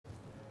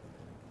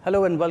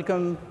Hello and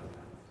welcome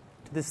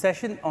to this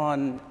session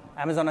on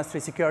Amazon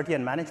S3 security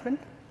and management.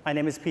 My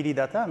name is PD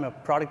Datta. I'm a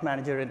product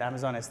manager at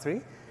Amazon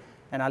S3,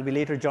 and I'll be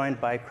later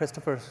joined by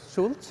Christopher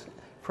Schultz,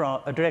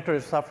 a director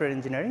of software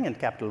engineering at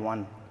Capital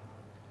One.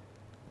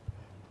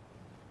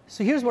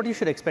 So here's what you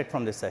should expect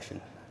from this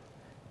session.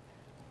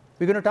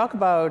 We're going to talk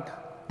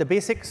about the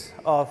basics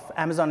of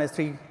Amazon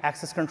S3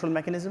 access control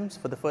mechanisms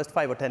for the first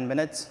 5 or 10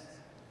 minutes.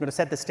 We're going to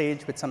set the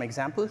stage with some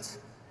examples.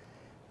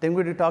 Then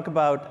we're going to talk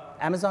about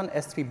Amazon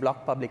S3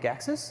 block public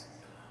access.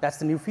 That's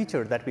the new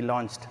feature that we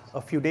launched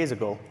a few days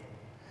ago.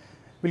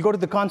 We'll go to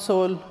the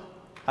console.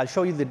 I'll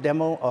show you the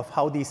demo of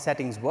how these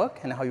settings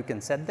work and how you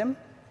can set them,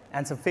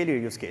 and some failure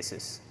use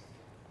cases.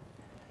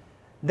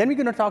 Then we're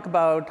going to talk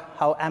about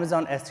how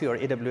Amazon S3 or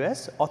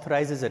AWS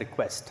authorizes a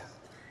request.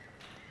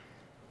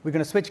 We're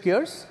going to switch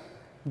gears,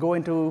 go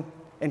into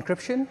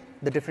encryption,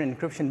 the different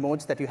encryption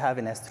modes that you have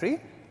in S3.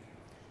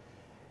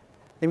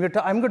 Then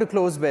I'm going to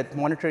close with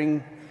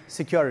monitoring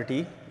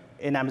security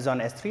in Amazon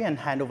S3 and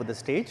hand over the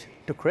stage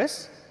to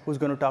Chris, who's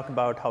going to talk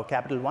about how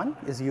Capital One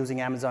is using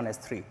Amazon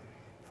S3.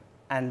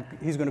 And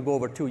he's going to go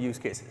over 2 use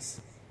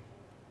cases.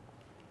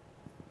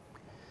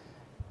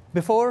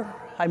 Before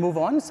I move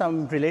on,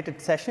 some related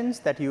sessions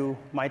that you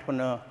might want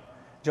to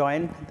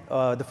join.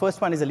 The first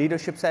one is a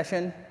leadership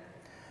session.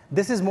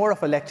 This is more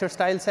of a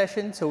lecture-style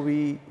session, so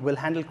we will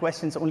handle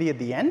questions only at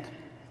the end.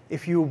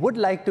 If you would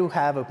like to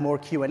have a more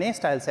Q&A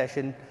style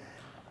session,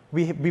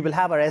 we will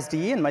have our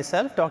SDE and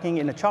myself talking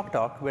in a chalk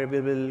talk where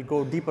we will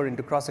go deeper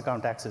into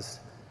cross-account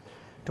access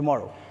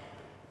tomorrow. All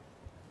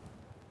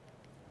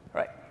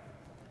right,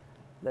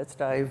 let's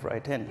dive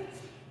right in.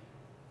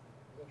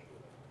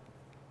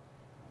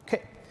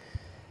 OK,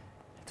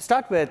 to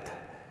start with,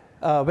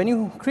 when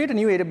you create a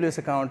new AWS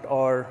account,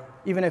 or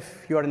even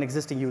if you're an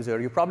existing user,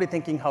 you're probably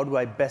thinking, how do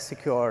I best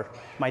secure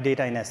my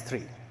data in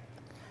S3?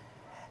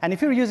 And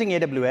if you're using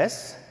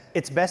AWS,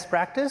 it's best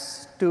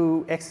practice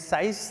to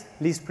exercise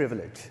least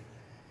privilege.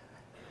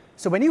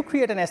 So when you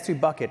create an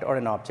S3 bucket or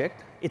an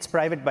object, it's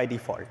private by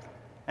default.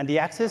 And the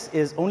access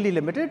is only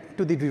limited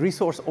to the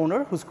resource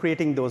owner who's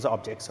creating those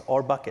objects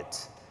or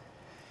buckets.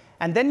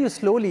 And then you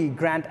slowly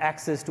grant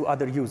access to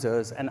other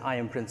users and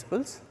IAM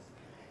principles.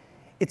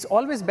 It's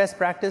always best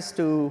practice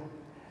to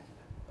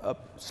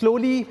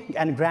slowly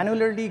and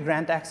granularly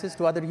grant access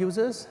to other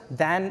users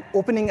than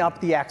opening up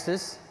the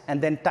access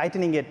and then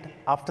tightening it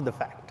after the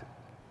fact.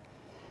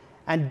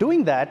 And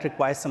doing that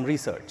requires some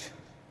research.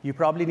 You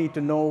probably need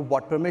to know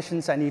what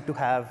permissions I need to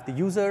have the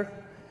user,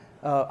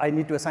 I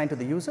need to assign to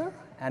the user,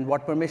 and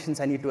what permissions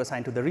I need to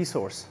assign to the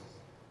resource.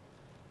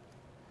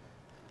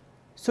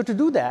 So to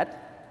do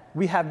that,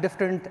 we have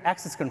different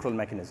access control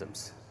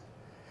mechanisms.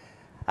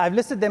 I've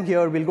listed them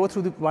here. We'll go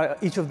through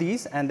each of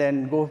these and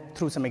then go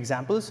through some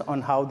examples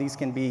on how these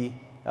can be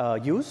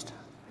used.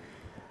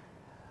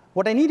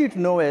 What I need you to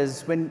know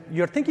is when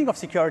you're thinking of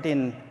security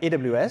in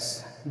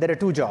AWS, there are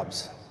 2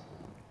 jobs.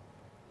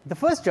 The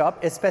first job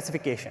is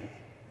specification,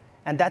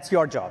 and that's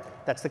your job.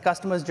 That's the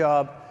customer's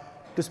job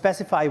to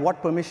specify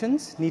what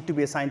permissions need to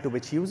be assigned to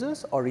which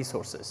users or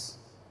resources.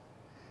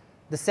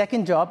 The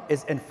second job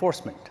is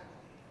enforcement.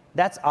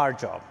 That's our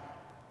job.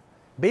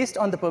 Based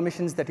on the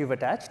permissions that you've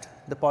attached,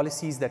 the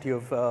policies that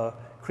you've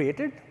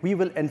created, we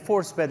will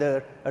enforce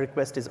whether a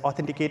request is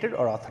authenticated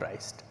or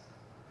authorized.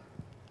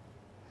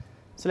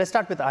 So let's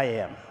start with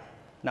IAM.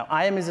 Now,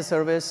 IAM is a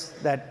service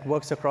that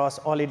works across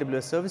all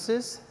AWS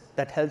services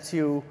that helps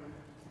you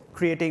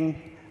creating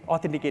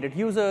authenticated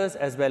users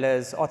as well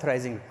as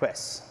authorizing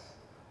requests.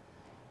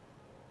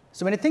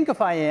 So when you think of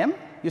IAM,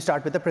 you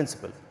start with the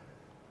principal.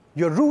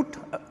 Your root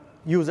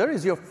user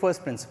is your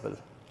first principal.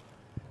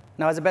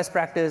 Now, as a best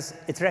practice,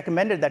 it's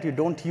recommended that you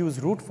don't use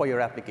root for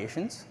your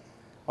applications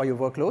or your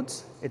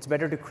workloads. It's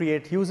better to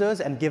create users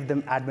and give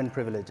them admin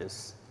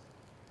privileges.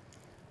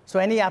 So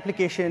any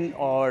application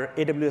or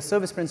AWS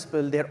service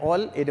principal, they're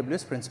all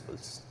AWS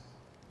principals.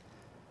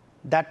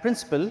 That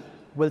principal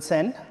will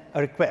send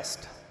a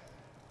request.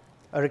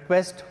 A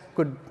request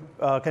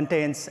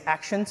contains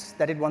actions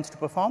that it wants to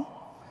perform,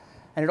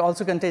 and it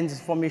also contains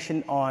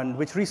information on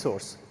which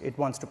resource it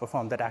wants to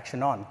perform that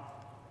action on.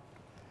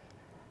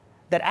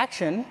 That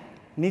action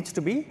needs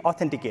to be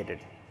authenticated.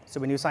 So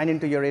when you sign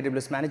into your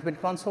AWS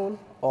Management Console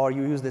or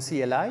you use the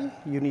CLI,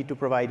 you need to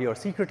provide your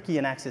secret key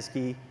and access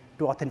key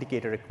to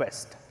authenticate a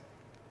request.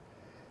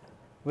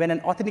 When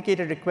an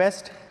authenticated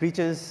request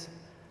reaches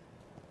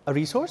a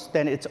resource,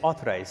 then it's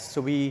authorized. So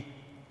we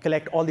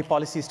collect all the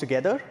policies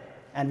together,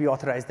 and we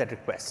authorize that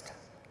request.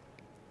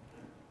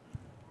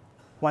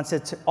 Once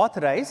it's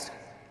authorized,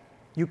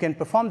 you can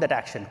perform that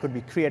action. Could be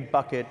create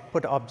bucket,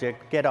 put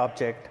object, get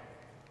object.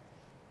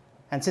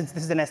 And since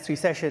this is an S3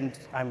 session,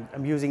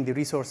 I'm using the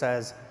resource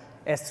as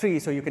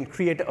S3, so you can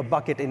create a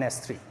bucket in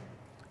S3.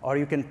 Or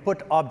you can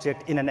put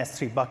object in an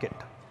S3 bucket.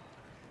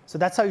 So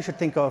that's how you should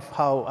think of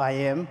how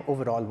IAM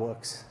overall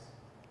works.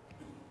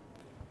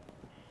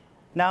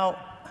 Now,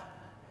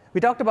 we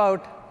talked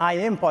about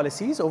IAM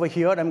policies. Over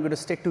here, I'm going to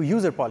stick to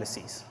user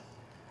policies.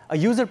 A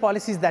user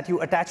policy is that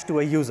you attach to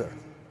a user.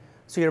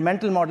 So your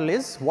mental model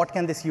is, what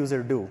can this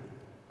user do?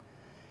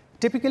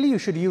 Typically, you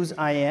should use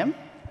IAM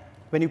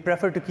when you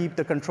prefer to keep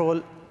the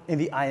control in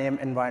the IAM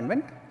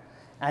environment,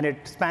 and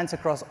it spans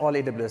across all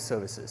AWS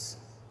services.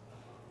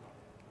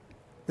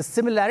 The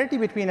similarity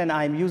between an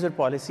IAM user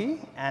policy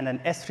and an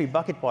S3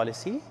 bucket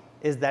policy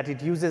is that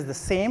it uses the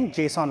same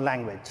JSON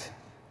language.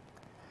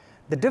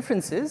 The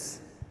difference is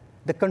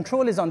the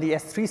control is on the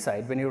S3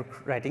 side when you're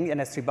writing an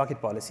S3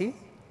 bucket policy,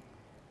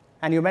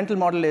 and your mental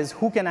model is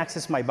who can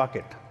access my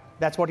bucket.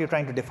 That's what you're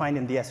trying to define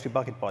in the S3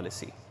 bucket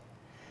policy.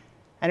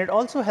 And it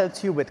also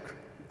helps you with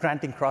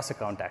granting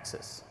cross-account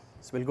access.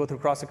 So we'll go through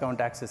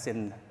cross-account access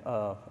in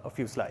a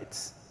few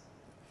slides.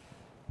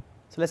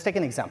 So let's take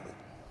an example.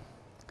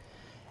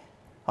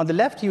 On the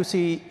left, you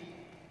see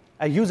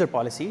a user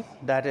policy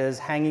that is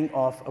hanging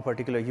off a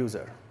particular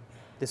user.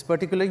 This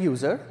particular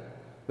user,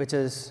 which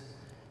is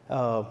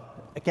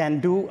can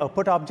do a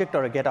put object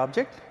or a get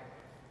object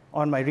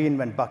on my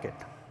reinvent bucket.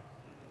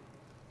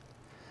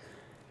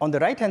 On the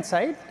right-hand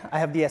side, I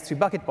have the S3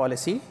 bucket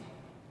policy.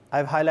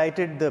 I've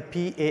highlighted the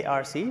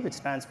PARC, which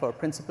stands for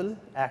principal,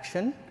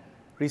 action,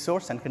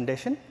 resource, and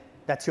condition.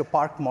 That's your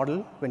PARC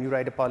model when you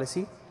write a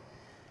policy.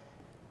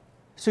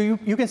 So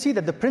you can see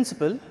that the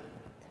principal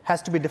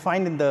has to be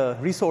defined in the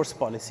resource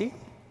policy,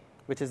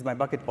 which is my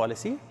bucket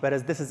policy,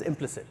 whereas this is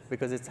implicit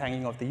because it's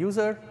hanging off the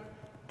user.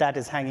 That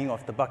is hanging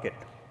off the bucket,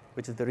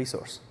 which is the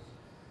resource.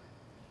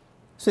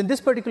 So in this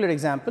particular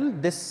example,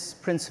 this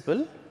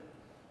principal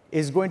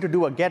is going to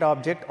do a get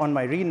object on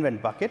my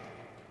reinvent bucket,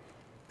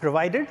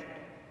 provided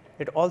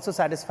it also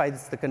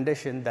satisfies the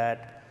condition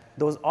that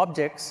those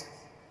objects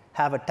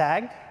have a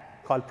tag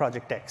called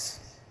project X.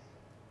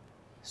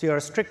 So you're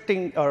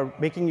restricting or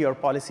making your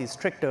policy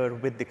stricter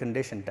with the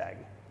condition tag.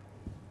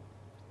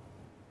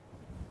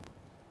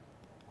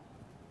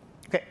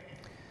 Okay.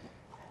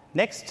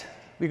 Next,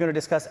 we're going to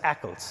discuss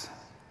ACLs.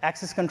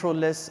 Access control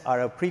lists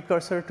are a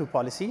precursor to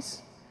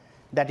policies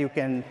that you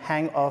can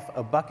hang off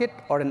a bucket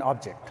or an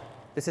object.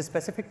 This is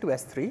specific to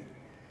S3.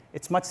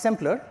 It's much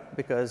simpler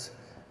because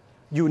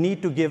you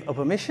need to give a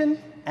permission,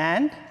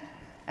 and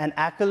an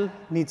ACL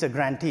needs a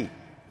grantee.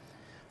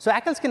 So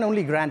ACLs can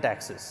only grant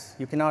access.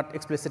 You cannot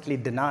explicitly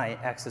deny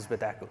access with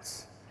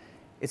ACLs.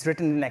 It's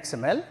written in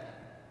XML.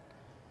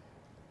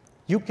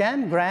 You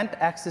can grant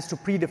access to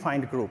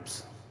predefined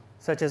groups,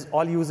 such as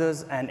all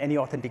users and any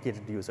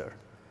authenticated user.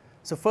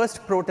 So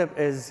first pro tip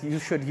is you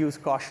should use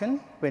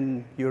caution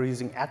when you're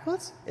using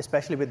ACLs,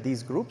 especially with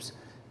these groups,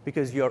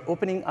 because you're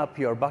opening up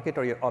your bucket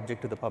or your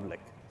object to the public.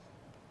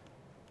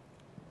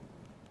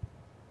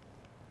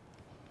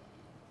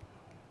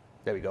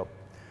 There we go.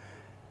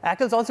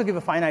 ACLs also give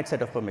a finite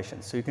set of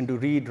permissions. So you can do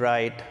read,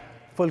 write,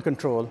 full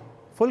control.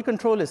 Full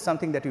control is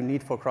something that you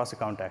need for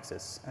cross-account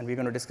access. And we're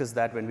going to discuss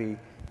that when we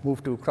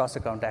move to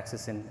cross-account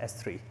access in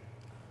S3.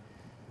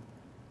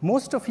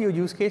 Most of your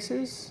use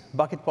cases,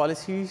 bucket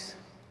policies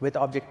with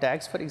object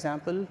tags, for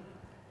example,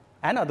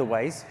 and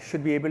otherwise,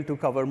 should be able to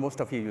cover most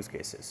of your use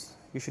cases.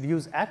 You should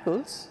use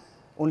ACLs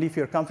only if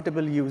you're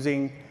comfortable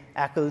using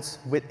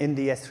ACLs within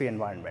the S3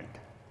 environment.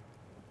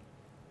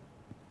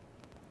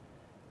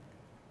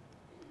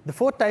 The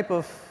fourth type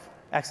of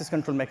access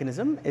control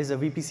mechanism is a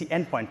VPC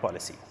endpoint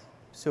policy.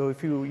 So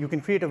if you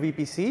can create a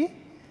VPC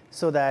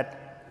so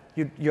that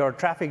your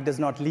traffic does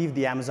not leave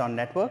the Amazon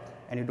network,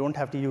 and you don't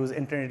have to use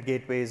internet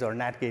gateways or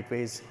NAT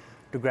gateways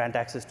to grant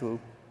access to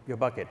your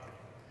bucket.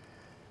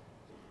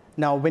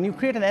 Now, when you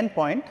create an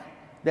endpoint,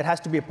 there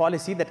has to be a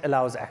policy that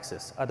allows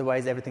access.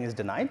 Otherwise, everything is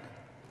denied.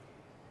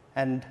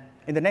 And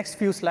in the next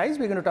few slides,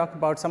 we're going to talk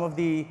about some of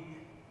the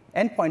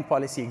endpoint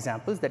policy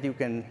examples that you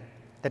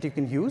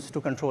can use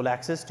to control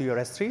access to your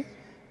S3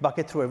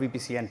 bucket through a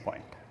VPC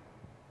endpoint.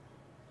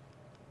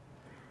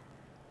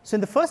 So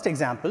in the first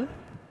example,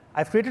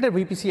 I've created a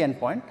VPC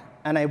endpoint,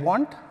 and I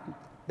want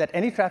that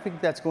any traffic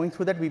that's going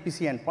through that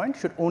VPC endpoint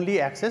should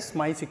only access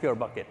my secure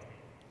bucket.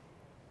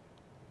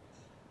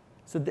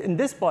 So in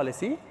this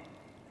policy,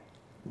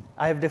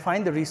 I have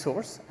defined the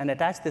resource and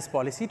attached this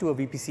policy to a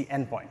VPC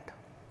endpoint.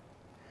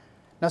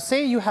 Now,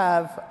 say you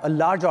have a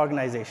large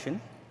organization,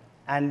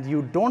 and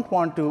you don't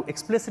want to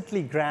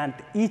explicitly grant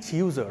each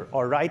user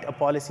or write a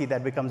policy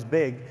that becomes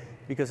big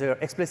because you're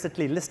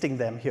explicitly listing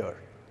them here.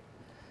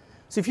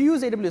 So if you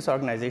use AWS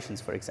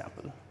organizations, for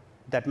example,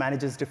 that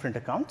manages different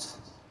accounts,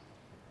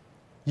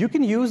 you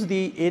can use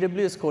the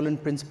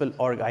AWS:principal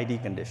org ID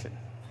condition.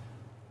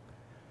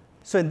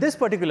 So in this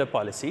particular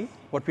policy,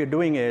 what we're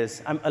doing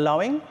is I'm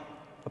allowing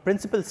a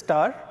principal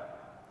star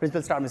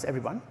means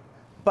everyone,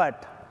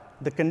 but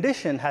the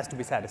condition has to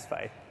be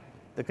satisfied.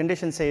 The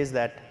condition says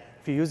that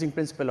if you're using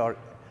principal org,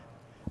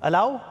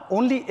 allow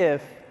only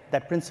if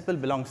that principal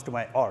belongs to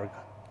my org.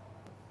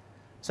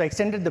 So I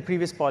extended the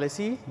previous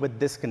policy with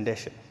this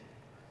condition.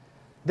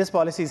 This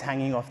policy is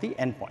hanging off the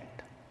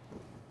endpoint.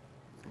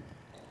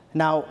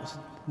 Now,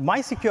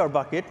 my secure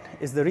bucket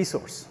is the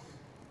resource.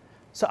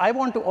 So I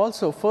want to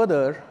also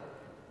further,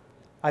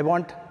 I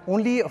want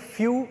only a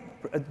few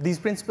these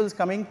principals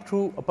coming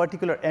through a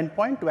particular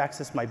endpoint to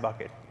access my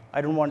bucket.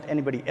 I don't want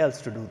anybody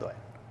else to do that.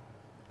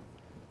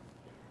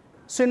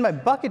 So in my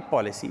bucket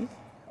policy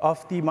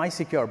of the my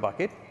secure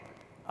bucket,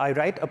 I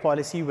write a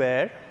policy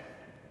where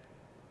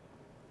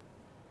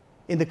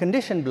In the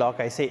condition block,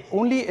 I say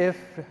only if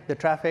the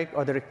traffic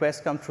or the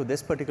request comes through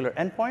this particular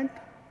endpoint,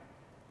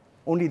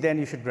 only then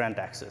you should grant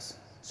access.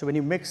 So when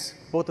you mix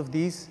both of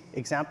these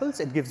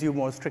examples, it gives you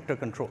more stricter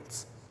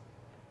controls.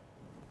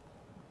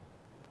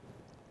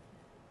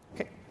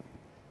 Okay.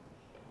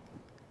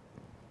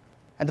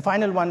 And the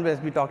final one, as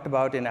we talked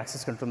about in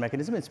access control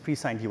mechanism, is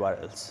pre-signed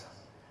URLs.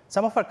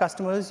 Some of our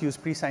customers use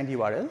pre-signed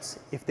URLs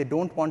if they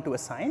don't want to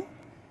assign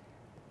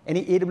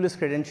any AWS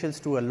credentials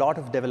to a lot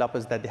of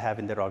developers that they have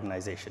in their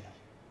organization.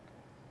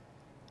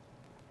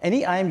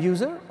 Any IAM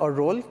user or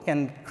role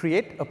can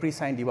create a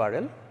pre-signed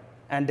URL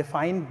and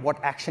define what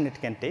action it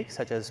can take,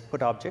 such as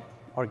put object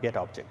or get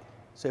object.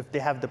 So if they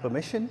have the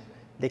permission,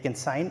 they can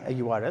sign a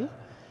URL.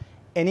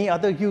 Any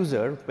other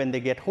user, when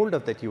they get hold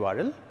of that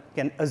URL,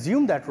 can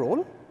assume that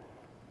role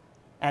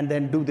and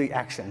then do the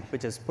action,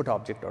 which is put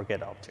object or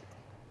get object.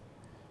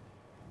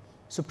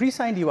 So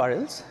pre-signed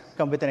URLs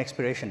come with an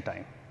expiration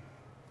time.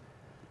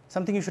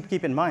 Something you should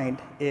keep in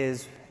mind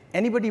is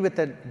anybody with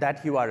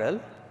that URL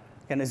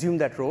can assume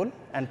that role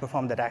and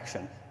perform that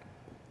action.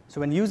 So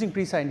when using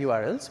pre-signed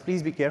URLs,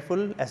 please be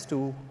careful as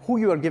to who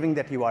you are giving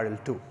that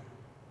URL to.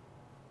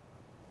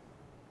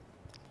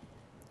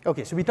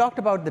 OK, so we talked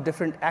about the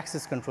different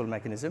access control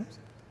mechanisms.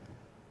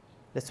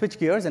 Let's switch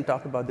gears and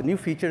talk about the new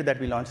feature that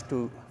we launched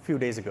a few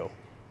days ago.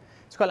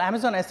 It's called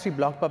Amazon S3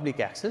 Block Public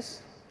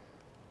Access.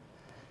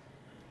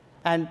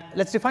 And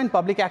let's define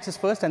public access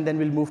first, and then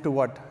we'll move to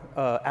what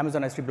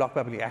Amazon S3 Block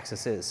Public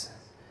Access is.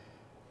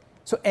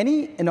 So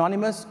any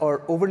anonymous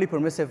or overly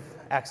permissive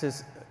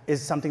access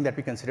is something that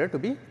we consider to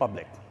be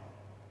public.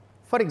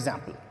 For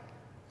example,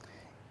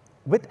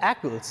 with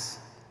ACLs,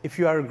 if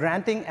you are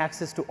granting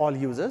access to all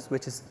users,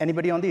 which is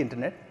anybody on the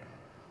internet,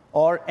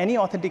 or any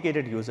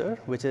authenticated user,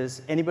 which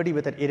is anybody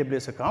with an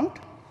AWS account,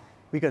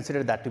 we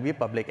consider that to be a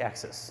public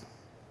access.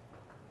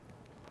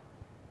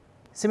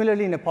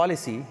 Similarly, in a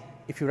policy,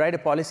 if you write a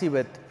policy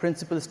with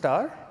principal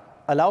star,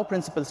 allow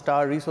principal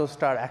star, resource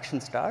star,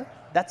 action star,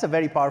 that's a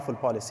very powerful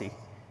policy.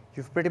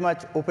 You've pretty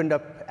much opened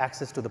up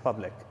access to the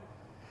public.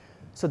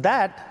 So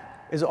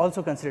that is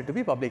also considered to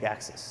be public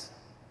access.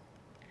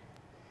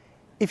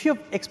 If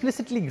you've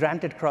explicitly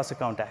granted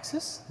cross-account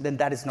access, then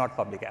that is not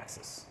public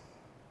access.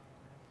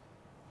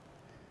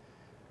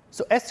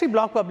 So S3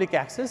 Block Public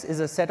Access is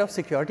a set of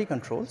security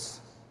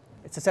controls.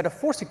 It's a set of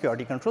 4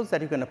 security controls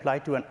that you can apply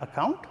to an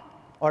account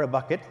or a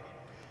bucket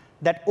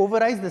that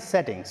overrides the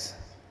settings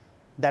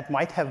that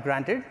might have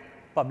granted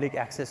public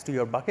access to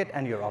your bucket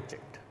and your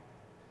object.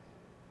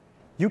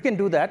 You can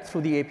do that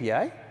through the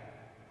API,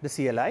 the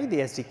CLI, the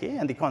SDK,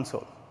 and the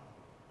console.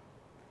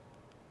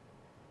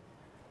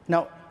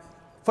 Now,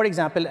 for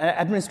example, an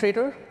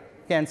administrator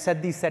can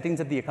set these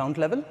settings at the account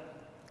level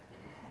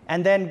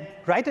and then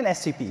write an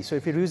SCP. So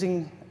if you're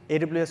using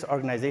AWS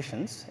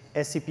organizations,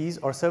 SCPs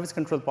or service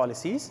control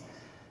policies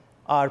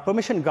are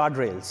permission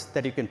guardrails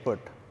that you can put.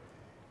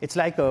 It's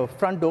like a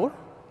front door,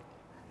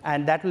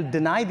 and that will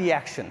deny the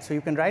action. So you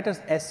can write an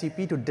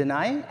SCP to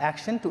deny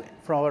action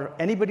for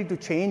anybody to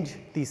change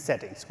these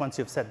settings once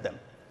you've set them,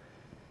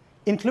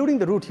 including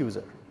the root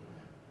user.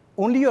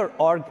 Only your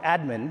org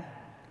admin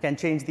can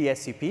change the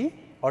SCP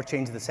or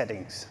change the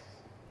settings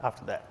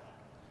after that.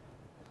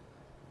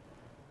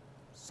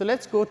 So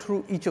let's go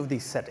through each of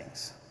these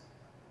settings.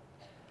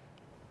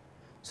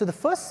 So the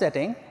first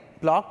setting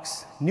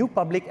blocks new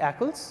public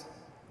ACLs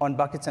on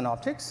buckets and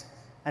objects,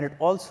 and it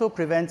also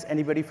prevents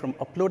anybody from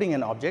uploading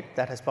an object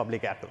that has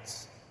public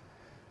ACLs.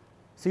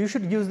 So you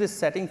should use this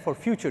setting for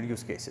future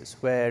use cases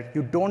where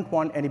you don't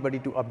want anybody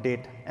to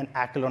update an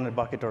ACL on a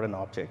bucket or an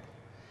object,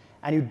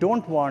 and you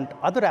don't want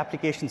other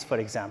applications, for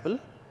example,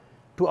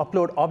 to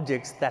upload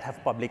objects that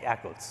have public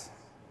ACLs.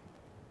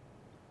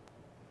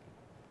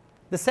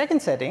 The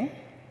second setting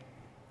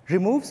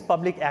removes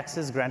public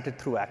access granted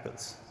through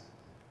ACLs.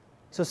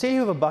 So say you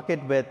have a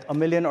bucket with 1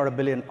 million or 1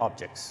 billion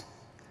objects,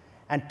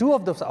 and 2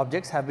 of those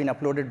objects have been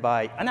uploaded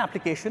by an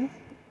application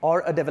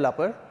or a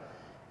developer,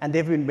 and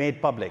they've been made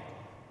public.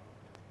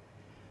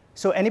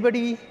 So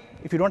anybody,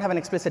 if you don't have an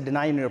explicit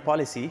deny in your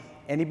policy,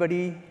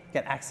 anybody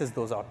can access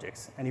those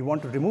objects, and you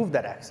want to remove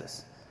that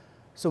access.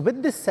 So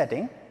with this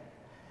setting,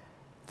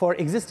 for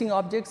existing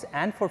objects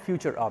and for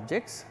future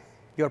objects,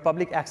 your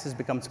public access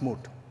becomes moot,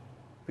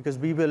 because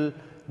we will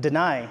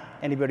deny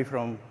anybody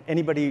from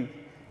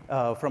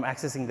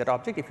accessing that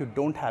object if you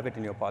don't have it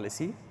in your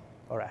policy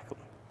or ACL.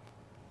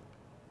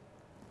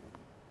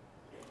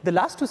 The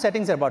last 2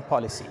 settings are about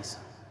policies.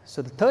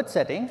 So the third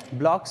setting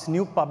blocks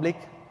new public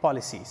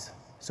policies.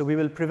 So we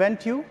will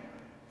prevent you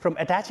from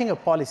attaching a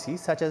policy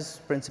such as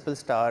principal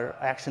star,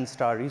 action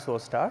star,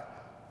 resource star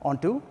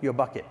onto your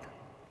bucket.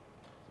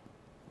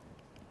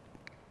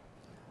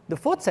 The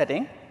fourth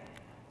setting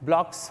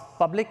blocks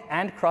public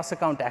and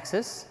cross-account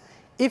access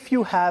if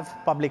you have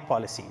public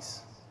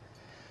policies.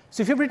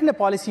 So if you've written a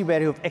policy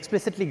where you've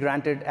explicitly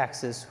granted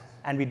access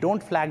and we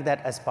don't flag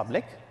that as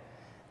public,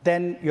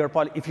 then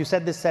if you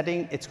set this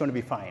setting, it's going to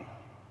be fine.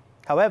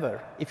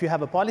 However, if you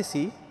have a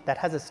policy that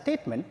has a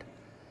statement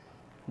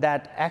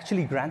that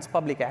actually grants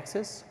public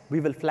access, we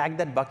will flag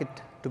that bucket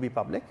to be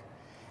public.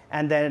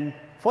 And then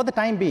for the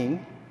time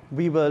being,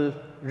 we will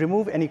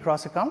remove any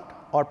cross account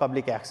or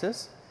public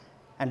access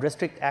and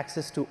restrict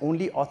access to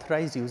only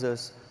authorized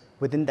users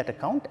within that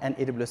account and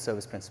AWS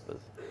service principal.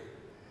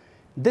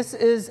 This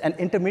is an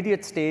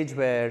intermediate stage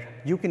where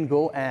you can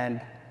go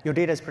and your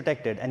data is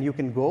protected, and you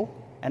can go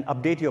and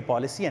update your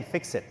policy and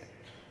fix it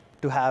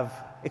to have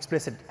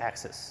explicit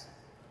access.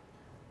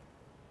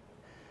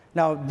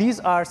 Now,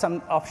 these are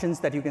some options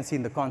that you can see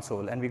in the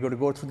console, and we're going to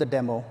go through the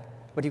demo,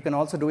 but you can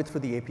also do it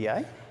through the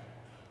API.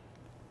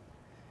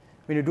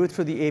 When you do it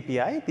through the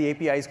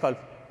API is called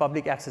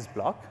public access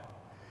block.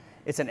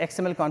 It's an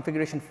XML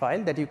configuration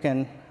file that you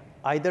can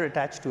either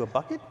attach to a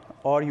bucket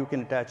or you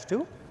can attach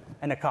to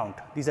an account.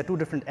 These are two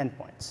different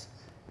endpoints.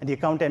 And the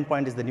account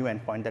endpoint is the new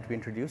endpoint that we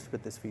introduced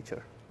with this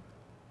feature.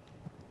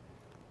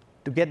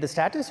 To get the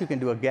status, you can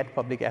do a get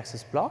public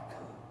access block.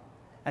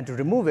 And to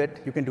remove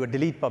it, you can do a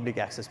delete public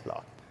access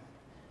block.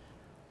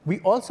 We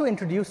also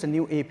introduced a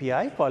new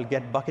API called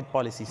get bucket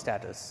policy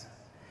status,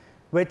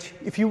 which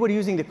if you were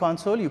using the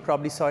console, you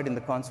probably saw it in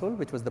the console,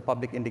 which was the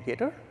public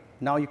indicator.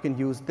 Now you can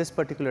use this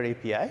particular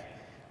API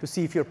to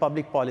see if your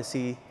public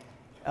policy,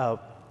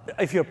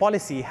 if your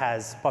policy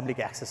has public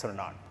access or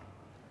not.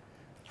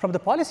 From the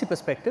policy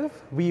perspective,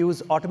 we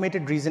use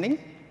automated reasoning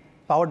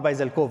powered by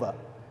Zelkova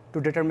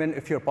to determine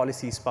if your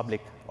policy is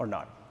public or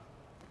not.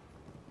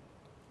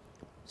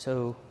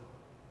 So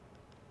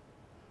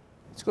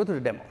let's go to the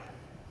demo.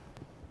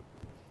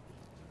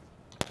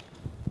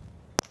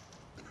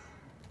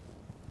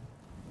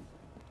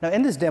 Now,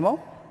 in this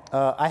demo,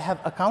 I have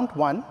account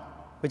 1,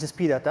 which is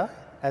pdata,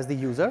 as the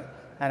user.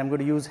 And I'm going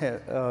to use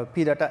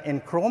pdata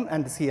in Chrome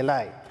and the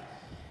CLI.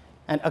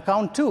 And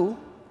account 2,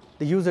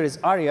 the user is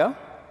Arya.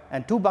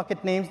 And two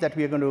bucket names that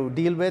we are going to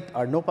deal with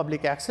are no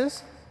public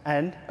access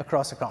and a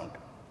cross account.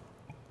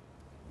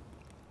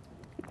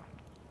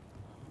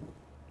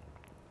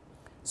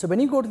 So when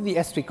you go to the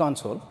S3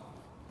 console,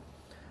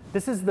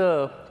 this is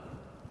the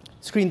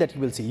screen that you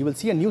will see. You will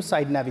see a new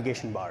side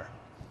navigation bar.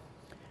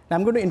 Now,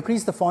 I'm going to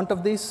increase the font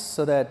of this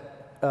so that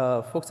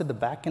folks at the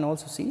back can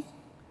also see.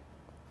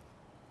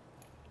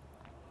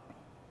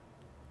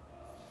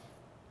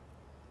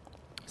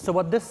 So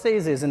what this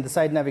says is, in the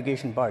side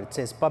navigation bar, it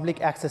says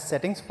public access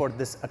settings for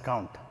this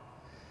account.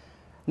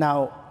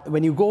 Now,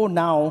 when you go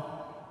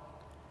now,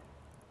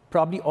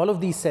 probably all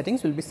of these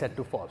settings will be set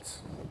to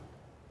false.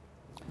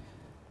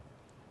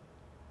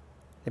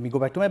 Let me go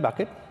back to my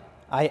bucket.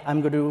 I'm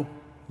going to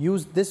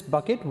use this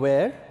bucket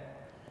where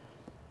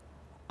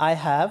I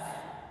have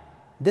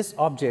this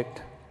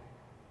object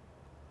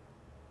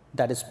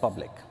that is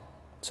public.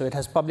 So it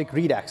has public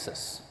read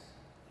access.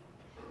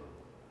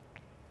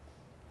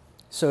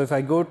 So if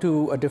I go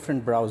to a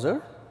different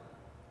browser,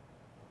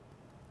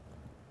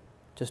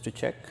 just to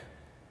check,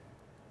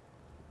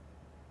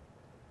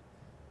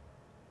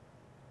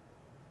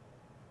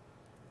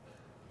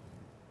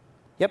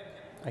 yep,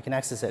 I can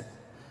access it.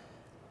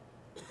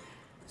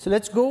 So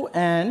let's go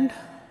and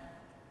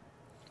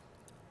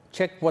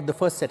check what the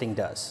first setting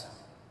does.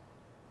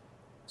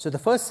 So the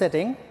first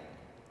setting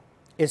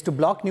is to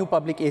block new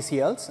public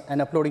ACLs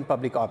and uploading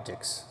public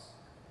objects.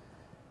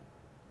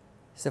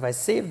 So if I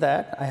save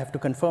that, I have to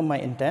confirm my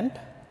intent.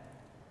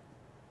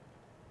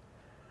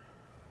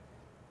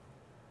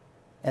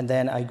 And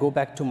then I go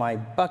back to my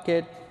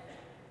bucket.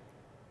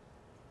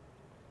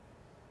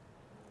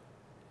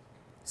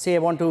 Say I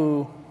want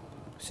to,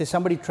 say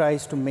somebody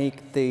tries to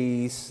make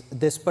this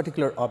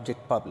particular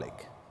object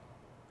public.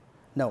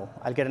 No,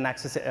 I'll get an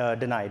access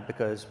denied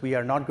because we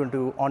are not going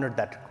to honor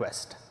that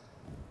request.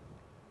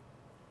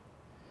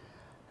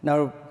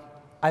 Now,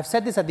 I've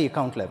set this at the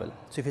account level.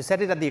 So if you set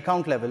it at the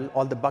account level,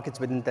 all the buckets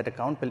within that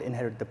account will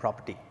inherit the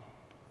property.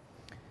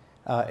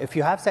 If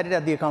you have set it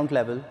at the account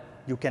level,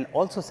 you can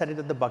also set it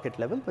at the bucket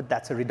level, but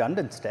that's a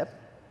redundant step.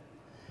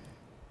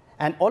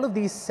 And all of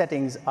these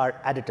settings are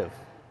additive.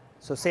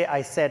 So say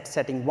I set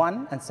setting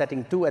 1 and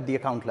setting 2 at the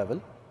account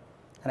level,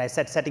 and I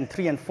set setting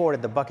 3 and 4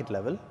 at the bucket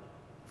level.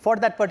 For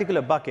that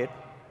particular bucket,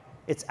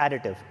 it's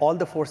additive. All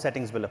the 4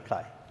 settings will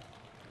apply.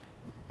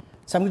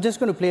 So I'm just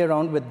going to play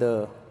around with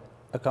the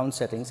account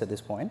settings at this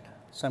point.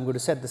 So I'm going to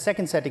set the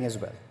second setting as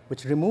well,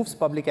 which removes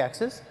public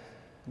access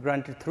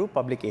granted through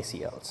public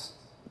ACLs.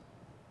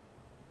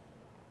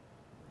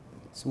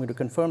 So I'm going to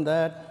confirm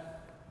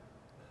that.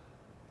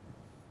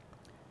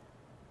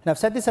 And I've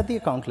set this at the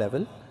account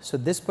level. So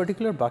this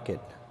particular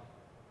bucket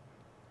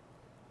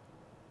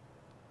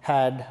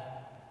had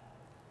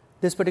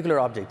this particular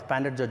object,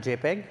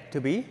 pandas.jpg,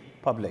 to be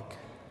public.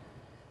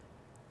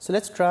 So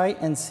let's try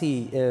and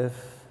see if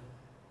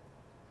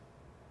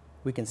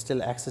we can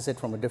still access it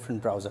from a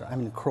different browser.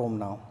 I'm in Chrome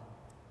now.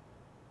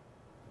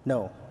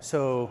 No.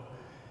 So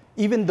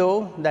even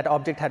though that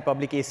object had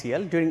public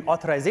ACL, during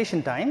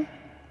authorization time,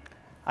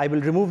 I will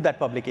remove that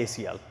public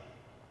ACL.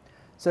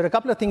 So there are a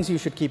couple of things you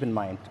should keep in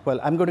mind. Well,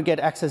 I'm going to get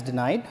access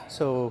denied.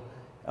 So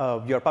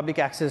your public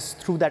access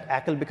through that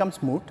ACL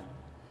becomes moot.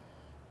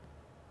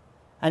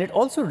 And it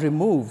also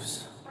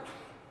removes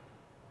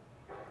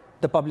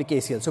the public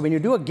ACL. So when you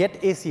do a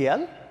get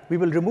ACL, we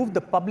will remove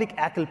the public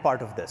ACL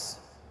part of this.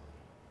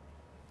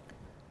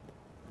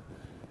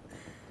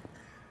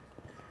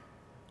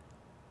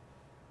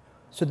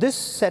 So this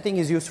setting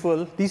is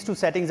useful. These two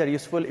settings are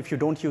useful if you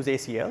don't use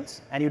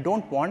ACLs, and you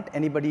don't want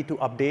anybody to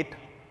update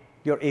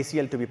your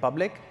ACL to be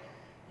public,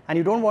 and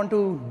you don't want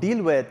to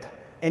deal with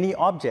any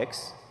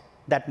objects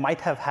that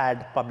might have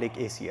had public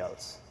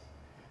ACLs.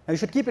 Now, you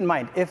should keep in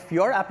mind, if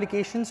your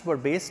applications were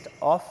based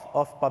off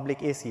of public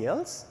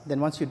ACLs, then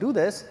once you do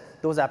this,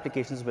 those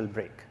applications will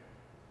break.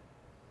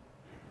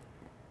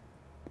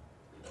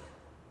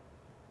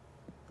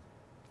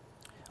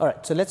 All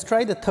right, so let's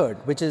try the third,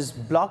 which is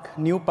block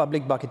new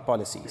public bucket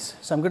policies.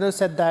 So I'm going to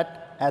set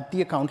that at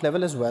the account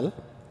level as well.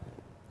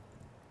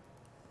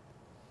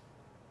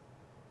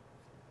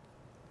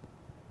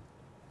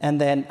 And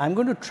then I'm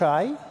going to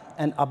try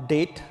and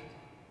update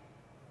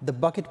the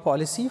bucket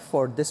policy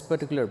for this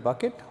particular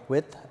bucket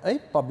with a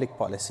public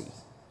policy.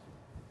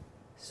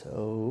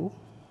 So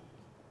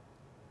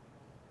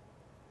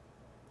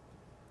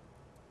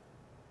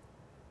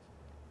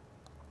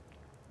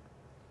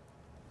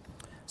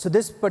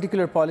this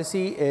particular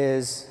policy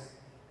is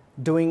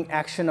doing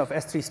action of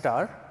S3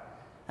 star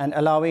and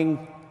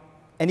allowing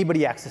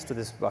anybody access to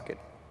this bucket.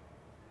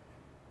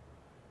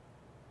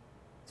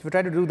 So if we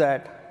try to do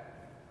that,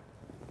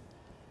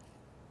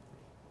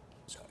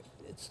 sorry,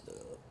 it's the,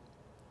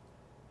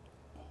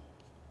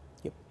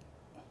 yep.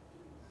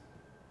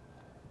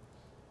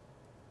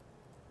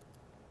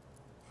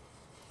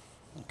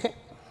 Okay.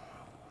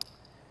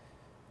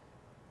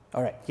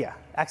 All right, yeah,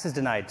 access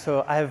denied.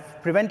 So I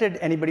have prevented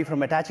anybody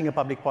from attaching a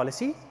public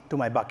policy to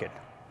my bucket.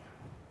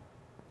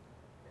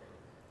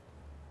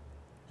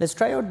 Let's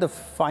try out the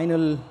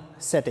final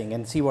setting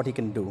and see what you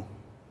can do.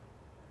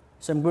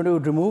 So I'm going to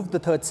remove the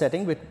third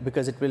setting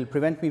because it will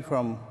prevent me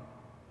from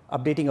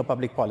updating a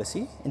public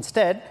policy.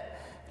 Instead,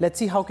 let's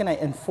see how can I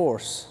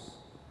enforce.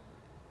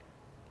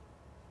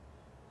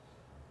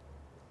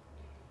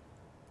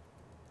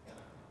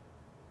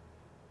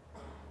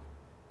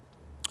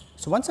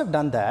 So once I've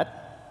done that,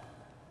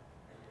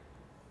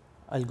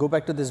 I'll go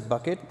back to this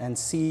bucket and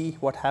see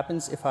what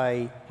happens if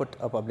I put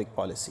a public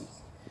policy.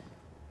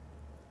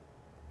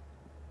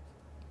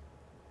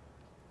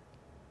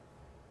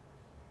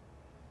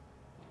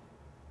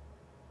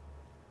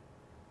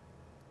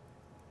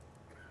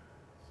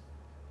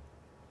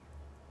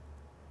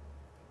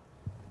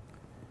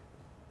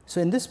 So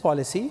in this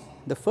policy,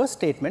 the first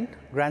statement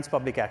grants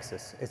public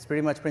access. It's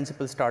pretty much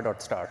principal star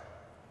dot star.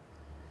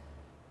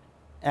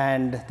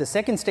 And the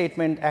second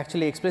statement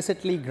actually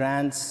explicitly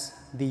grants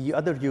the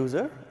other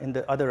user in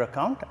the other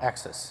account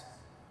access.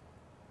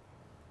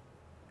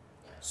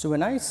 So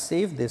when I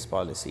save this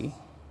policy,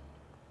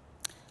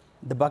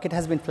 the bucket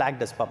has been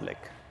flagged as public.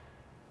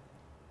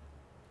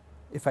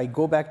 If I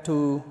go back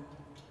to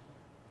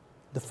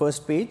the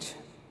first page,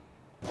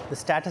 the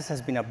status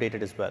has been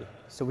updated as well.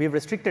 So we've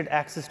restricted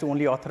access to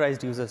only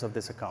authorized users of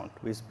this account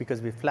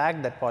because we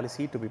flagged that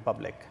policy to be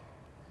public.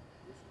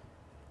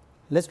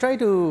 Let's try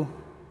to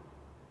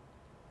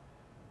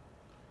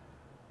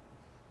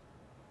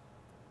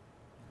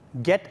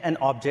get an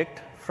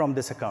object from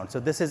this account. So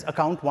this is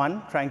account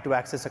 1 trying to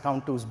access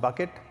account 2's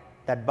bucket.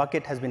 That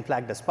bucket has been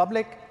flagged as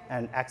public,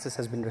 and access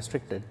has been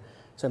restricted.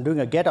 So I'm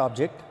doing a get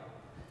object,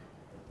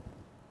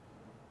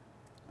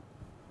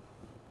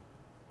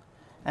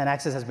 and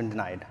access has been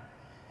denied.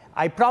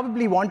 I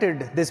probably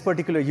wanted this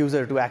particular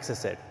user to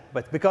access it,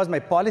 but because my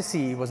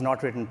policy was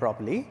not written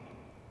properly,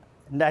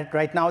 that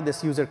right now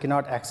this user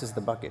cannot access the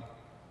bucket.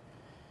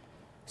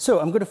 So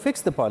I'm going to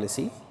fix the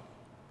policy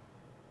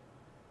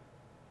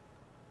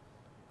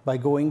by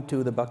going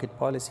to the bucket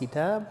policy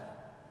tab,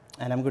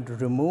 and I'm going to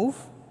remove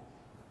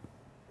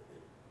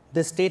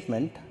this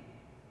statement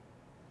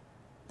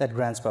that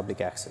grants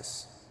public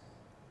access.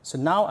 So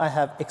now I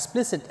have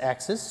explicit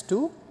access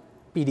to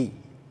PD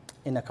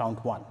in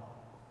account 1.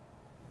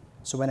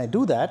 So when I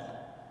do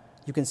that,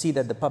 you can see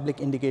that the public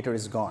indicator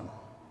is gone.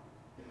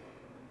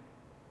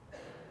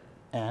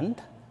 And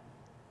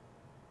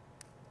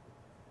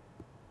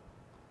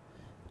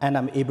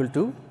I'm able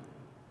to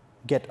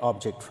get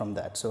object from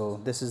that.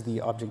 So this is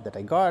the object that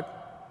I got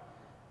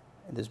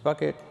in this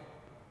bucket.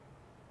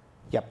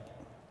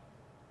 Yep,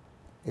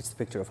 it's the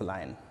picture of a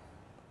lion.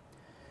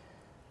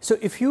 So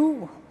if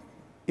you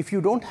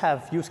don't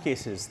have use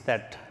cases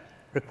that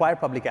require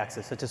public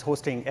access, such as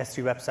hosting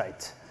S3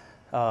 websites,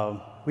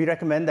 we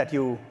recommend that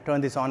you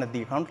turn this on at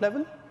the account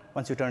level.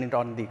 Once you turn it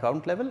on at the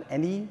account level,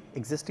 any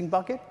existing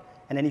bucket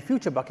and any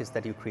future buckets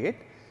that you create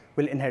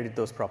will inherit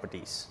those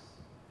properties.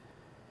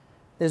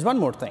 There's one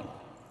more thing.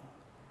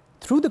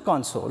 Through the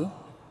console,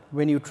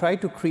 when you try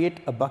to create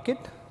a bucket,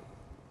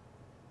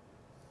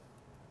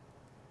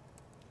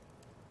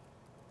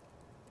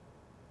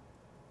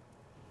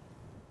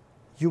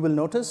 you will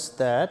notice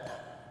that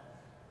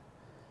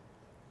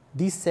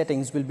these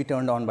settings will be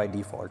turned on by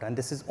default, and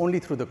this is only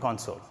through the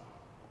console.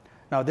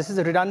 Now, this is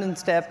a redundant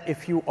step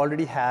if you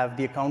already have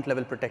the account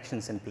level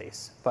protections in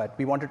place, but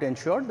we wanted to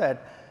ensure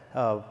that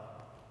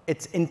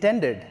it's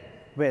intended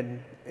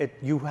when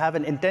you have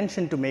an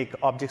intention to make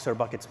objects or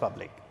buckets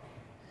public.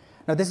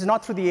 Now, this is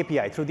not through the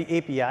API. Through the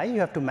API, you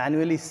have to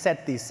manually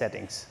set these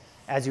settings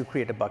as you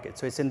create a bucket.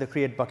 So it's in the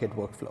create bucket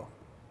workflow.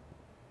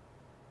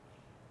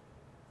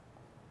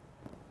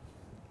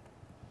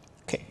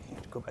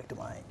 go back to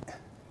my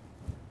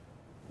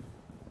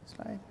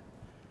slide.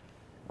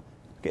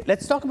 Okay,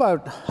 let's talk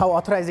about how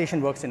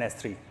authorization works in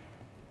S3.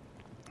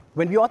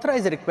 When we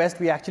authorize a request,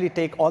 we actually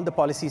take all the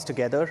policies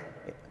together,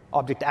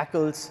 object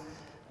ACLs,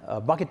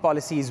 bucket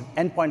policies,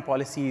 endpoint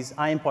policies,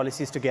 IAM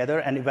policies together,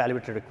 and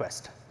evaluate a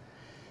request.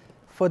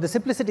 For the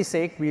simplicity's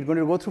sake, we're going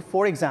to go through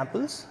 4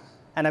 examples,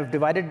 and I've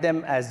divided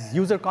them as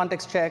user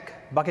context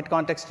check, bucket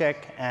context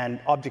check, and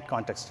object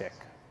context check.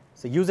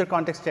 So user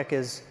context check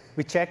is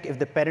we check if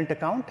the parent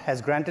account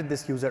has granted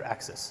this user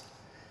access.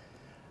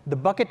 The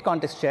bucket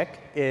context check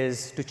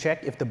is to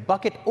check if the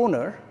bucket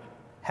owner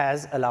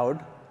has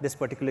allowed this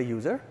particular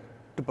user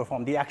to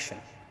perform the action.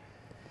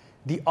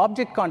 The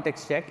object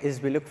context check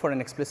is we look for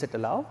an explicit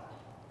allow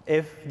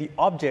if the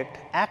object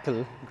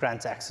ACL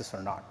grants access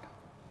or not.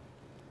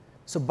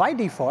 So by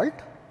default,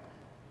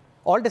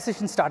 all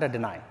decisions start at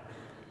deny.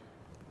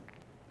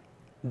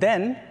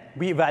 Then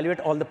we evaluate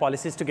all the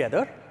policies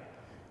together.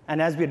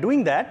 And as we're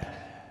doing that,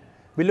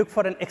 we look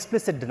for an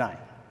explicit deny.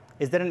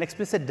 Is there an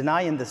explicit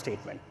deny in the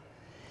statement?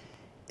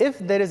 If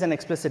there is an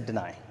explicit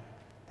deny,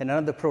 then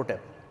another pro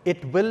tip,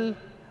 it will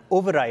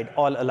override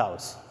all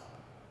allows.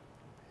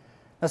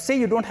 Now, say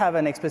you don't have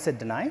an explicit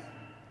deny,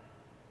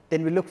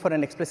 then we look for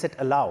an explicit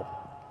allow.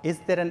 Is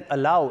there an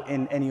allow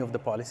in any of the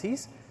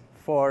policies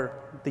for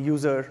the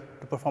user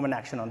to perform an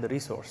action on the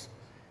resource?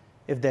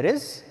 If there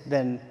is,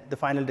 then the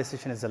final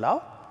decision is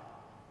allow.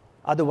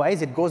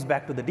 Otherwise, it goes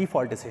back to the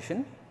default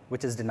decision,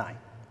 which is deny.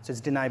 So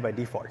it's deny by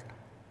default.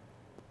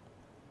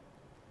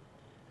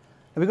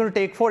 Now we're going to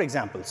take 4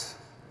 examples.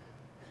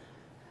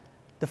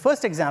 The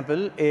first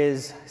example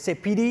is, say,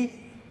 PD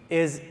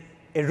is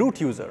a root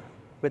user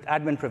with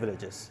admin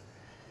privileges.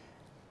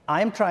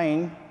 I'm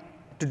trying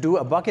to do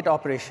a bucket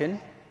operation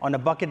on a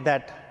bucket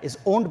that is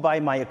owned by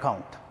my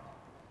account.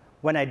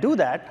 When I do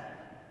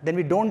that, then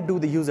we don't do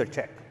the user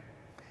check.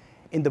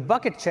 In the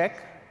bucket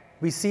check,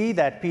 we see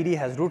that PD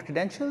has root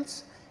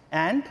credentials,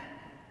 and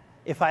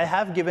if I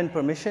have given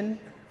permission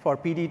for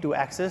PD to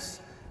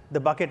access the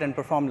bucket and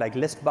perform like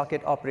list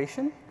bucket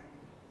operation,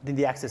 then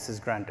the access is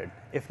granted.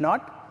 If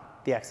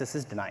not, the access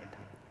is denied.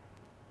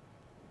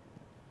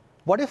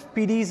 What if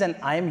PD is an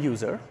IAM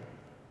user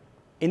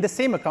in the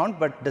same account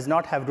but does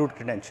not have root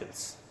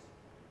credentials?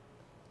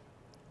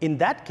 In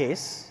that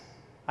case,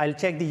 I'll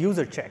check the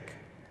user check.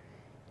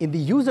 In the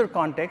user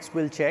context,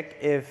 we'll check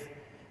if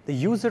the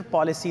user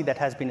policy that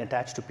has been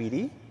attached to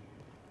PD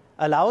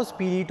allows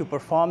PD to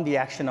perform the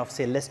action of,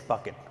 say, list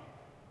bucket.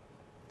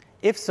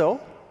 If so,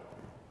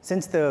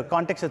 since the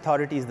context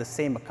authority is the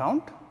same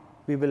account,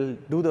 we will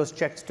do those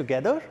checks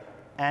together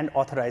and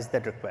authorize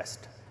that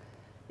request.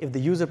 If the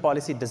user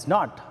policy does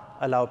not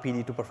allow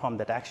PD to perform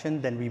that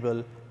action, then we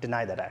will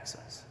deny that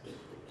access.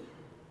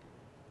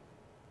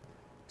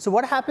 So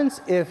what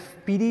happens if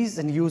PD is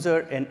a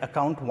user in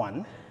account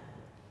 1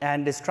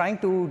 and is trying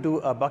to do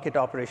a bucket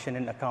operation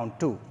in account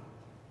 2?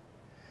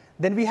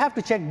 Then we have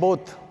to check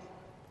both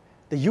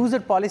the user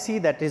policy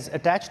that is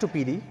attached to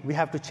PD. We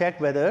have to check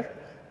whether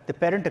the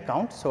parent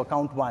account, so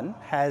account 1,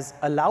 has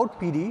allowed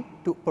PD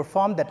to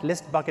perform that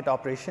list bucket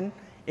operation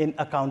in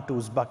account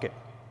 2's bucket.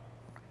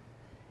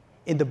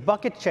 In the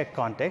bucket check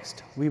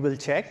context, we will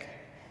check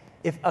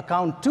if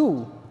account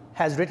 2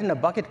 has written a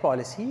bucket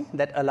policy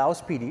that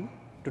allows PD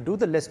to do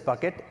the list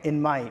bucket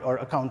in my or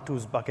account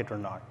 2's bucket or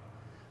not.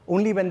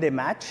 Only when they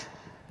match,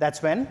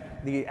 that's when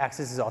the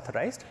access is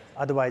authorized.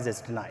 Otherwise,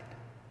 it's denied.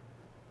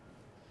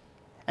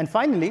 And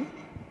finally,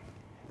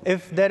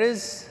 if there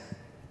is,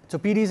 so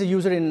PD is a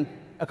user in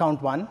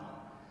account 1,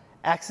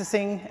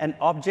 accessing an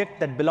object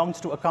that belongs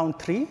to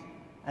account 3,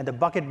 and the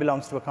bucket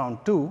belongs to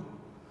account 2,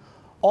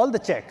 all the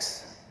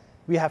checks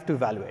we have to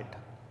evaluate.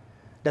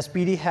 Does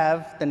PD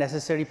have the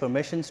necessary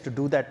permissions to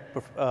do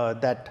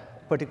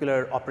that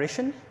particular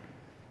operation?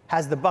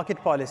 Has the bucket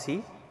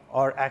policy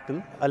or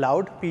ACL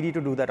allowed PD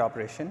to do that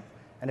operation?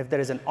 And if there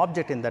is an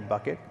object in that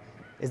bucket,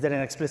 is there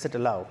an explicit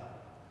allow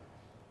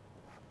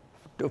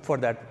for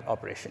that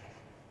operation?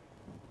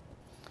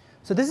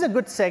 So this is a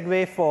good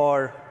segue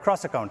for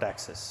cross-account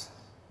access.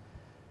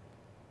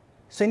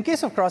 So in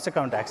case of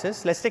cross-account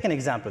access, let's take an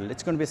example.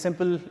 It's going to be a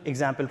simple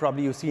example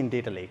probably you see in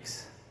data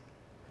lakes.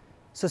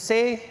 So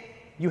say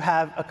you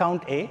have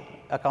account A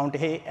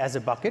as a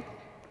bucket.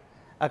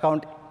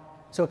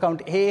 So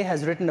account A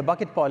has written a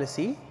bucket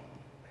policy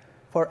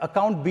for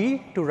account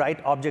B to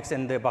write objects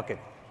in the bucket.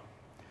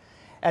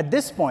 At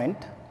this point,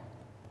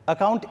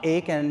 account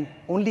A can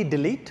only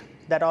delete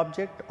that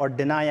object or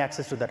deny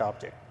access to that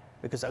object,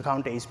 because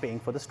account A is paying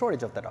for the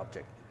storage of that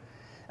object.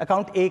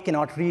 Account A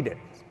cannot read it.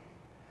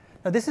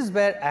 Now, this is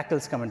where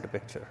ACLs come into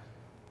picture.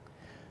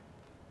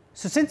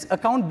 So since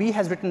account B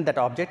has written that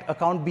object,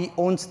 account B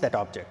owns that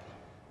object.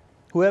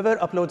 Whoever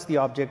uploads the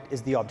object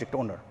is the object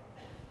owner.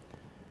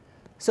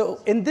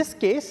 So in this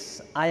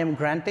case, I am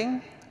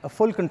granting a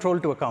full control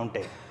to account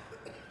A.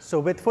 So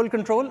with full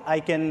control, I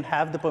can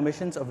have the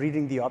permissions of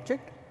reading the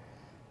object.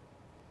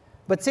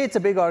 But say it's a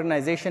big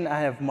organization, I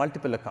have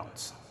multiple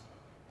accounts.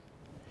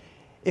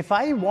 If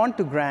I want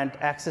to grant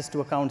access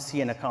to account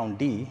C and account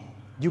D,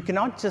 you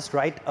cannot just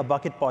write a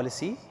bucket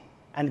policy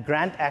and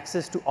grant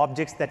access to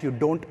objects that you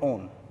don't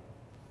own.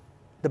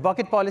 The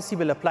bucket policy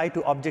will apply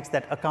to objects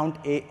that account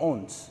A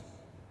owns.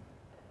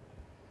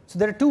 So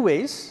there are two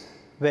ways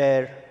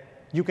where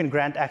you can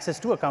grant access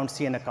to account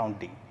C and account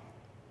D.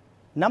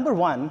 Number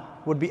one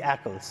would be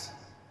ACLs.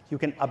 You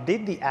can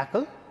update the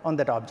ACL on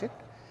that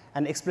object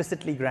and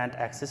explicitly grant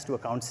access to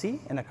account C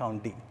and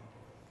account D.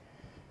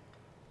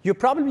 You're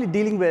probably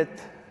dealing with,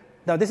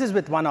 now this is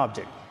with one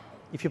object.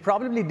 If you're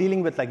probably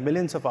dealing with like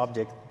millions of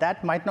objects,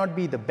 that might not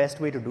be the best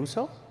way to do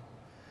so.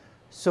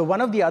 So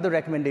one of the other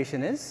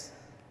recommendation is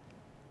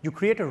you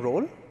create a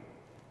role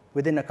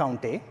within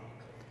account A,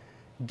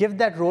 give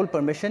that role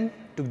permission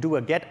to do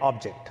a get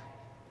object,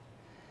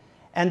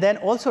 and then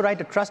also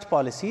write a trust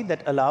policy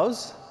that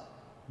allows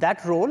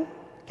that role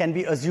can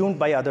be assumed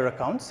by other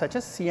accounts, such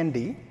as C and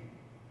D,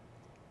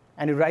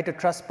 and you write a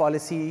trust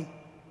policy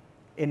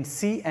in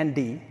C and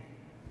D.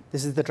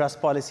 This is the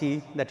trust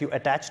policy that you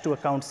attach to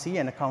account C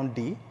and account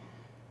D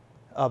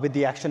with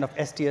the action of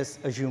STS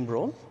assume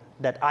role,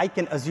 that I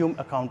can assume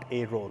account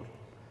A role.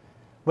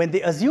 When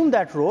they assume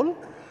that role,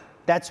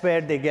 that's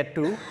where they get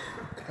to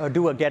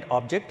do a get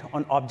object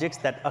on objects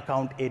that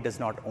account A does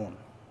not own.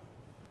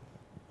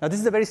 Now, this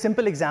is a very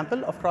simple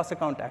example of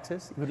cross-account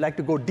access. If you'd like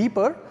to go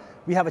deeper,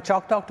 we have a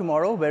Chalk Talk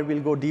tomorrow where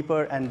we'll go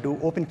deeper and do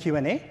open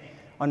Q&A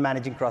on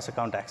managing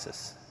cross-account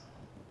access.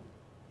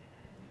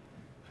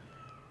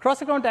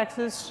 Cross-account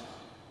access.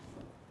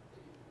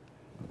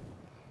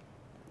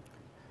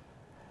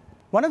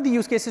 One of the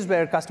use cases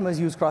where customers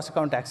use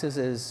cross-account access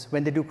is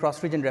when they do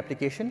cross-region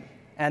replication,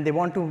 and they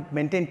want to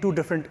maintain two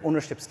different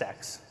ownership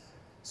stacks.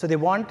 So they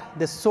want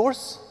the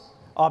source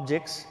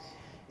objects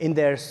in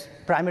their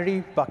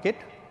primary bucket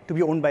to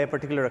be owned by a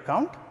particular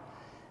account,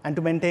 and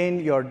to maintain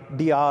your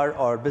DR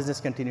or business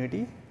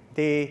continuity,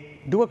 they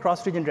do a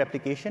cross-region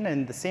replication,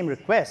 and in the same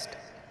request,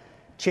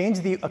 change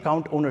the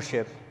account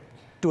ownership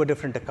to a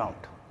different account.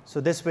 So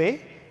this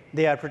way,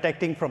 they are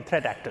protecting from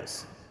threat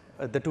actors,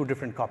 the two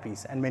different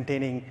copies, and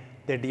maintaining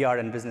their DR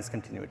and business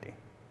continuity.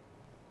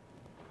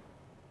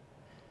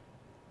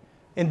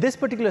 In this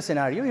particular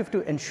scenario, you have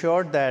to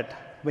ensure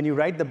that when you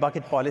write the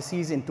bucket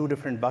policies in two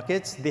different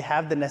buckets, they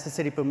have the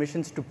necessary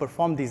permissions to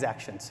perform these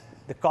actions,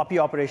 the copy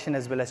operation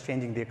as well as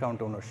changing the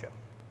account ownership.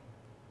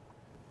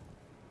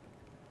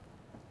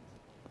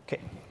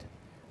 Okay,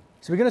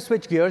 so we're going to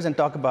switch gears and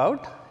talk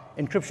about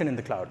encryption in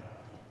the cloud.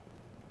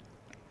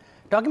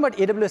 Talking about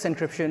AWS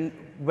encryption,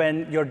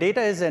 when your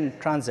data is in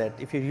transit,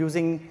 if you're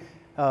using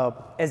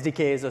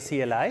SDKs or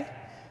CLI,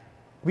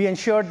 we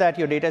ensure that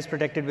your data is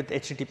protected with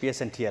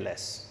HTTPS and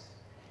TLS.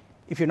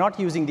 If you're not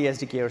using the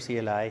SDK or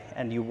CLI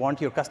and you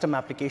want your custom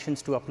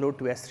applications to upload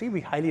to S3,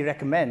 we highly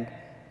recommend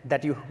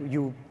that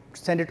you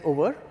send it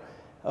over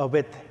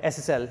with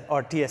SSL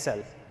or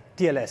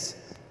TLS.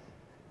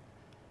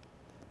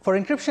 For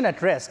encryption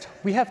at rest,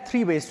 we have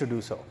three ways to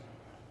do so.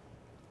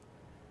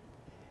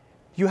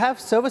 You have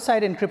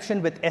server-side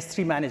encryption with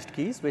S3 managed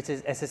keys, which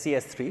is SSE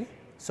S3.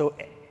 So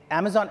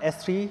Amazon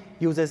S3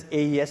 uses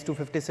AES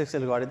 256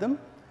 algorithm,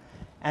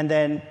 and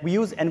then we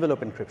use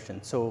envelope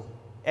encryption. So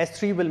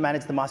S3 will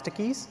manage the master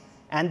keys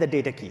and the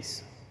data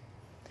keys.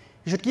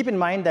 You should keep in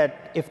mind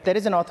that if there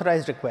is an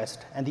authorized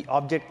request and the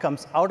object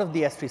comes out of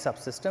the S3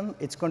 subsystem,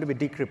 it's going to be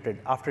decrypted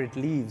after it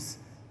leaves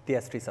the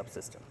S3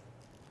 subsystem.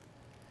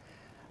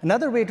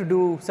 Another way to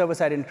do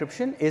server-side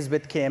encryption is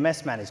with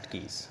KMS managed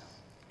keys.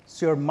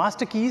 So your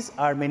master keys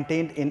are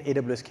maintained in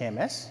AWS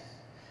KMS.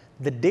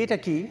 The data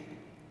key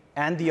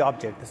and the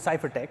object, the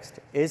ciphertext,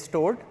 is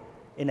stored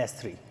in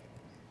S3.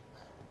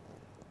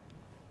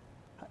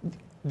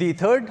 The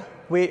third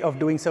way of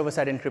doing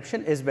server-side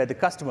encryption is where the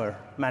customer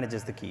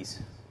manages the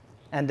keys.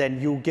 And then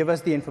you give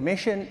us the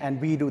information, and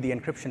we do the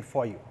encryption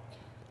for you.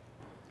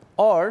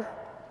 Or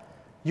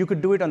you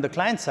could do it on the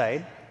client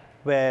side,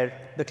 where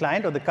the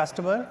client or the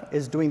customer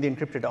is doing the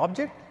encrypted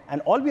object,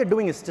 and all we are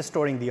doing is just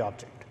storing the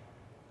object.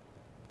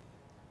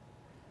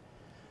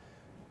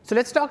 So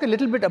let's talk a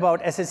little bit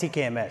about SSE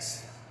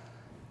KMS.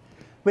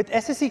 With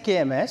SSE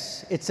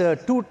KMS,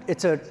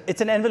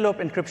 it's an envelope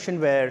encryption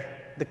where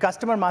the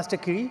customer master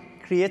key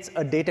creates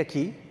a data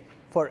key,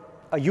 for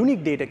a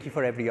unique data key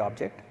for every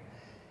object.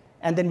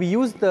 And then we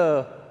use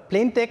the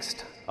plain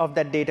text of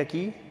that data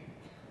key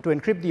to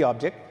encrypt the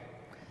object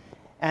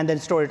and then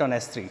store it on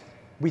S3.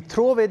 We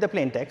throw away the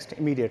plain text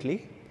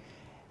immediately,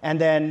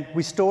 and then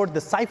we store the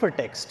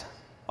ciphertext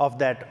of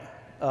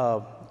that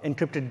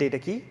encrypted data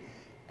key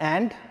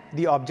and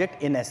the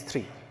object in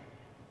S3.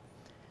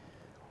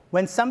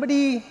 When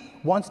somebody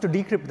wants to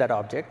decrypt that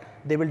object,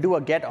 they will do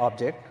a get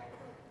object.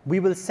 We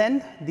will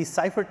send the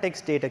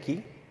ciphertext data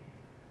key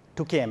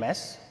to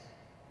KMS.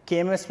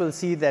 KMS will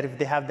see that if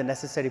they have the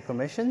necessary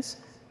permissions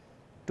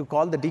to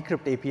call the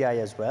decrypt API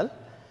as well,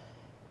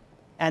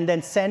 and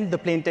then send the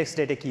plain text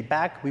data key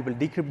back. We will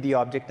decrypt the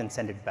object and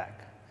send it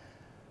back.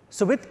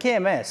 So with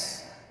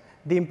KMS,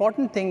 the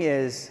important thing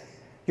is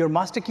your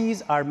master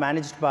keys are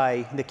managed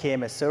by the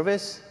KMS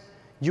service.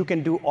 You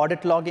can do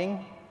audit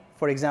logging,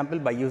 for example,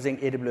 by using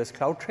AWS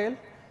CloudTrail,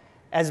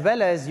 as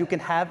well as you can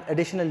have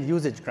additional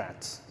usage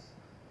grants.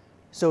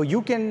 So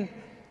you can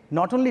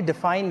not only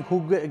define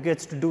who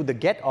gets to do the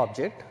get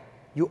object,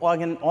 you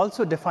can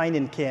also define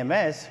in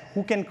KMS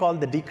who can call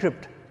the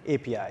decrypt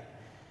API.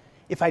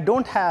 If I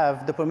don't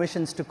have the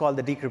permissions to call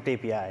the decrypt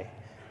API,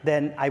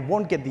 then I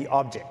won't get the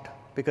object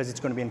because it's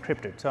going to be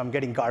encrypted. So I'm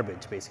getting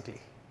garbage,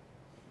 basically.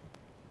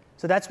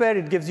 So that's where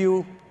it gives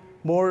you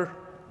more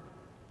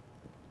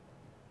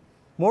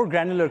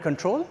granular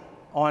control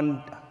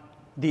on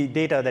the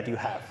data that you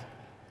have.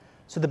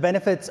 So the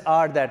benefits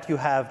are that you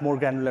have more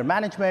granular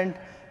management,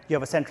 you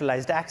have a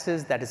centralized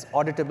access that is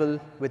auditable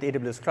with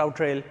AWS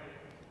CloudTrail,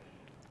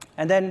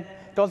 and then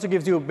it also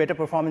gives you better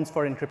performance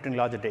for encrypting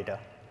larger data.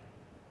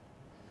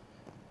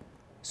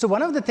 So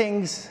one of the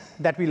things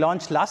that we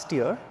launched last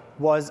year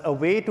was a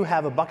way to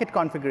have a bucket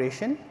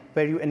configuration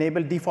where you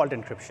enable default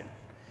encryption.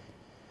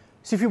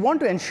 So if you want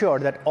to ensure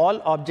that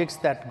all objects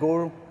that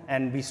go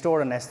and we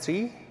store on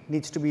S3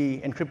 needs to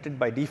be encrypted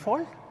by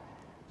default,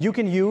 you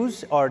can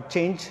use or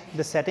change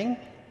the setting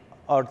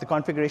or the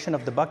configuration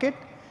of the bucket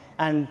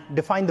and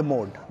define the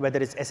mode, whether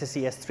it's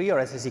SSE S3 or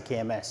SSE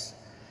KMS.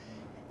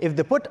 If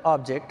the put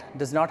object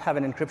does not have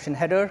an encryption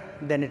header,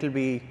 then it will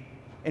be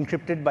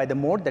encrypted by the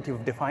mode that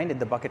you've defined in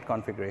the bucket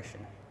configuration.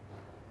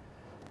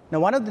 Now,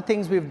 one of the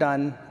things we've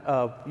done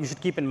you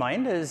should keep in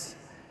mind is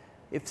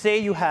if, say,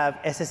 you have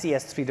SSE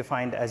S3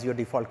 defined as your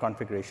default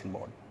configuration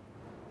mode,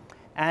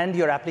 and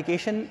your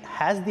application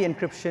has the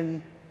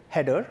encryption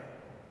header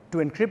to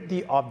encrypt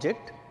the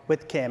object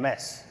with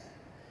KMS,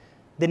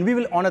 then we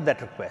will honor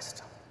that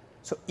request.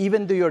 So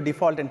even though your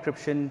default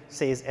encryption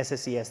says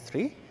SSE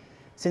S3,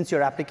 since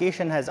your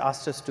application has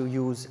asked us to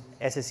use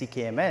SSE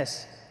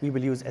KMS, we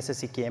will use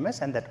SSE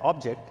KMS, and that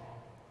object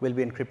will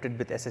be encrypted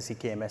with SSE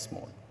KMS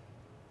mode.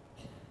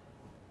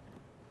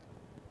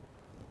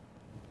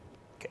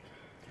 Okay.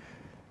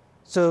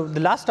 So the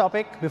last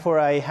topic before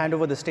I hand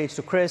over the stage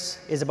to Chris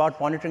is about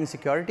monitoring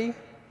security.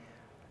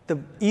 The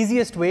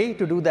easiest way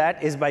to do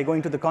that is by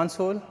going to the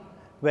console,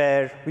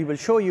 where we will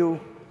show you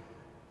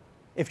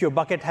if your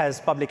bucket has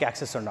public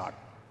access or not.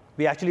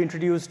 We actually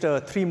introduced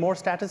 3 more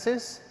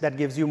statuses that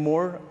gives you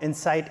more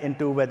insight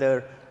into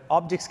whether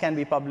objects can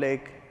be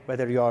public,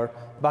 whether your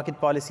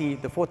bucket policy,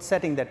 the 4th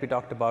setting that we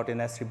talked about in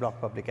S3 block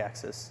public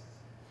access.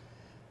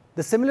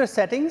 The similar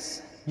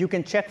settings you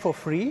can check for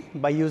free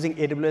by using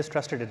AWS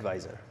Trusted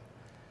Advisor.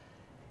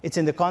 It's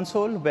in the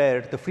console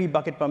where the free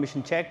bucket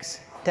permission checks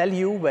tell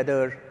you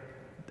whether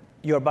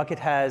your bucket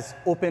has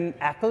open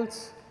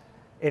ACLs,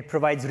 it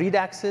provides read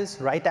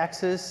access, write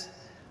access,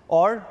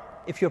 or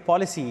if your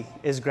policy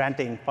is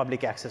granting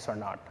public access or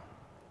not.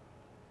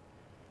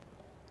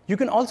 You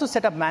can also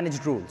set up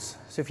managed rules.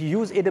 So if you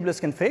use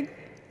AWS config,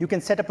 you can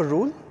set up a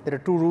rule. There are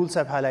 2 rules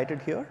I've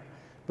highlighted here,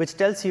 which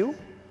tells you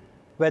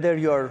whether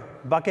your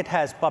bucket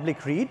has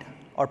public read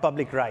or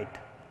public write.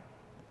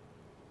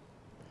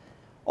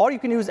 Or you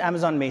can use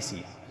Amazon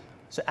Macie.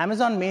 So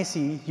Amazon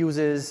Macie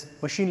uses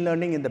machine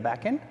learning in the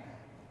backend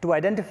to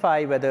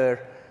identify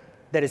whether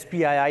there is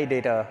PII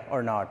data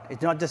or not.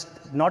 It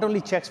not only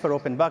checks for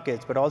open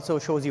buckets, but also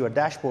shows you a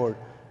dashboard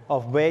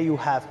of where you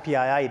have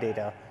PII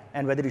data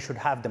and whether you should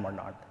have them or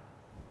not.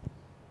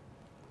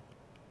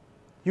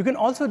 You can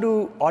also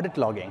do audit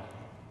logging.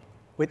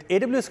 With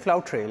AWS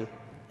CloudTrail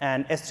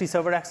and S3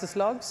 server access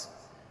logs,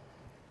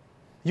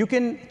 you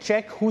can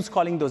check who's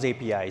calling those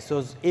APIs.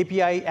 Those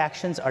API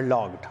actions are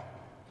logged.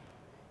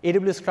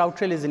 AWS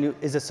CloudTrail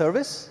is a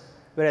service,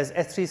 whereas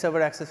S3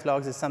 server access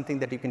logs is something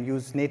that you can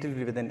use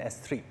natively within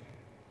S3.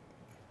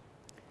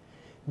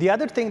 The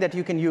other thing that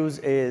you can use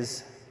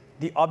is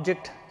the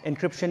object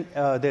encryption,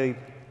 the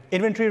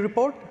inventory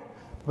report,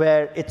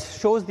 where it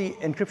shows the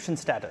encryption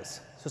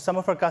status. So some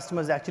of our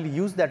customers actually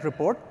use that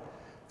report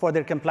for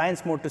their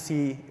compliance mode to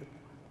see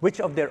which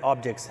of their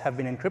objects have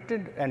been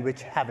encrypted and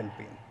which haven't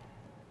been.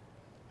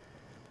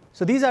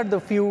 So these are the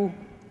few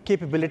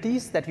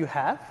capabilities that you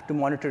have to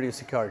monitor your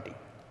security.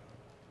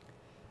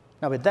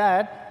 Now with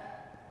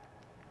that,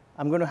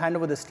 I'm going to hand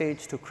over the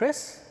stage to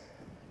Chris.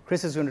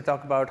 Chris is going to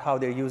talk about how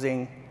they're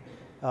using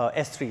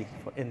S3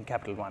 in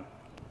Capital One.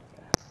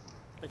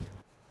 Thank you.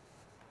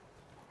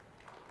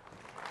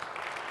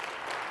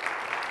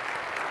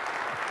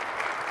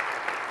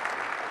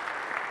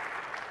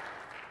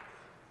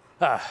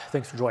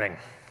 Thanks for joining.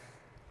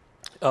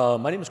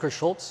 My name is Chris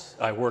Schultz.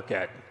 I work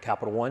at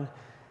Capital One.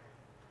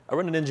 I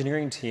run an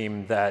engineering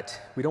team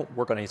that we don't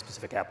work on any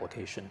specific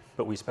application,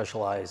 but we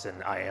specialize in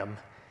IAM,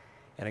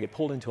 and I get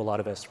pulled into a lot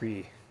of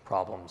S3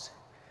 problems.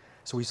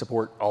 So we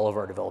support all of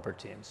our developer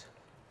teams.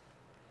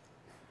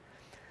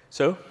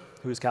 So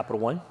who is Capital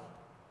One?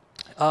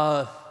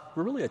 We're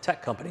really a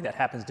tech company that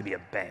happens to be a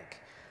bank.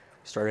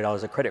 We started out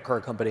as a credit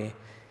card company,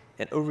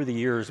 and over the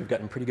years, we've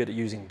gotten pretty good at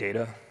using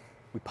data.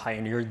 We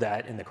pioneered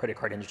that in the credit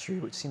card industry,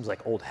 which seems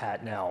like old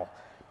hat now,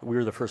 but we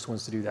were the first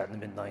ones to do that in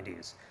the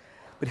mid-90s.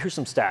 But here's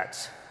some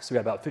stats. So we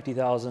got about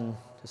 50,000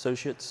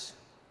 associates,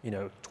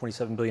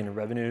 27 billion in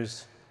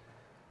revenues,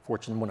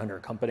 Fortune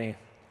 100 company.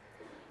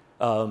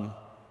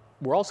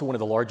 We're also one of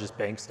the largest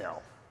banks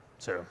now.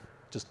 So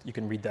just you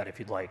can read that if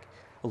you'd like,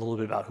 a little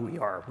bit about who we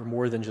are. We're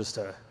more than just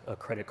a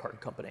credit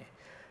card company.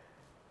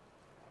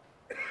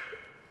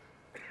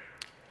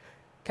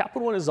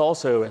 Capital One is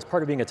also, as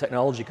part of being a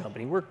technology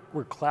company,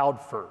 we're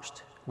cloud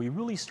first. We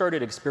really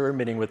started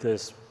experimenting with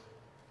this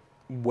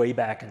way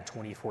back in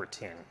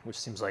 2014, which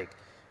seems like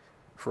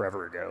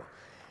forever ago.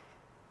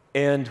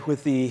 And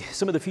with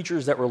some of the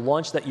features that were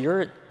launched that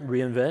year at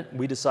reInvent,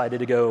 we decided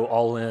to go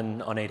all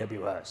in on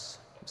AWS.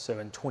 So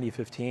in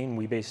 2015,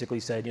 we basically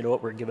said, you know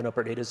what, we're giving up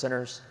our data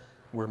centers,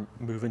 we're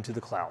moving to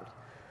the cloud.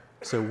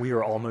 So we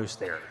are almost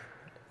there.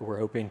 We're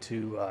hoping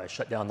to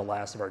shut down the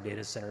last of our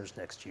data centers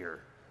next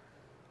year.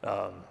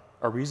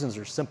 Our reasons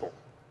are simple.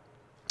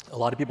 A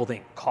lot of people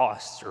think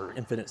costs or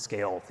infinite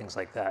scale, things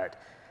like that.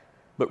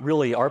 But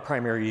really, our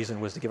primary reason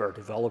was to give our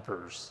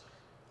developers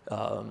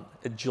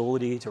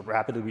agility to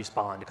rapidly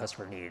respond to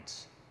customer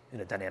needs in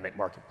a dynamic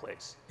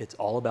marketplace. It's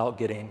all about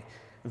getting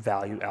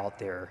value out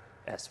there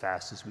as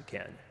fast as we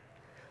can.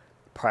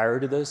 Prior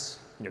to this,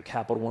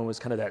 Capital One was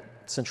kind of that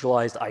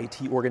centralized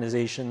IT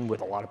organization with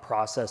a lot of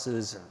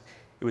processes, and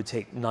it would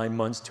take 9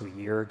 months to a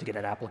year to get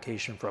an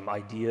application from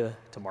idea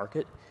to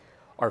market.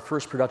 Our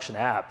first production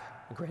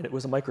app, granted it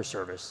was a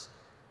microservice,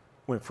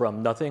 went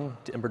from nothing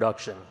to in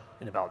production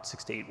in about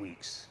 6 to 8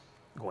 weeks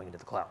going into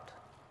the cloud.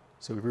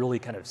 So we've really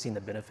kind of seen the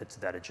benefits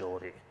of that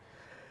agility.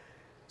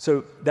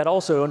 So that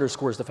also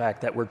underscores the fact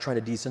that we're trying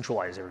to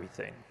decentralize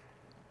everything.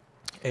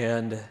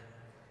 And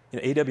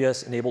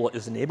AWS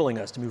is enabling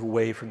us to move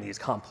away from these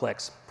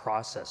complex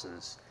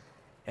processes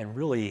and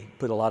really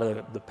put a lot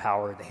of the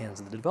power in the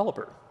hands of the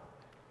developer.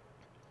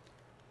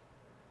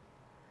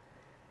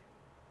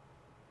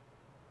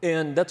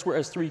 And that's where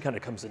S3 kind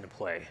of comes into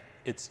play.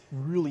 It's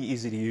really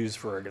easy to use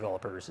for our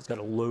developers. It's got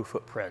a low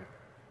footprint.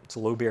 It's a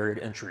low barrier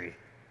to entry.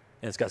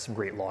 And it's got some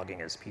great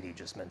logging, as PD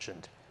just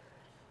mentioned.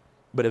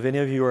 But if any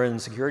of you are in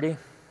security,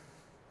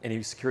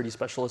 any security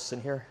specialists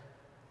in here,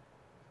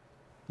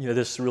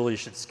 this really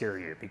should scare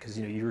you because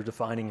you're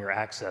defining your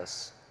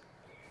access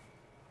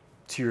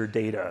to your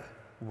data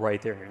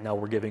right there. And now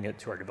we're giving it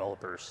to our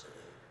developers.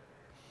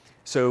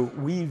 So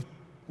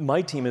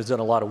my team has done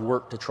a lot of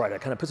work to try to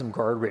kind of put some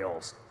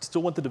guardrails.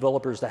 Still want the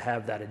developers to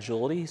have that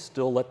agility,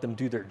 still let them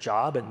do their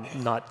job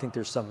and not think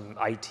there's some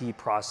IT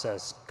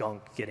process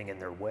gunk getting in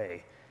their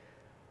way,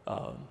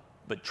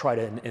 but try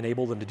to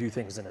enable them to do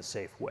things in a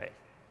safe way.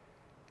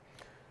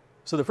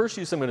 So the first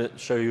use I'm going to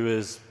show you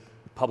is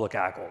public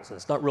ACLs.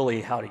 It's not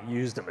really how to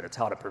use them, but it's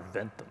how to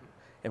prevent them.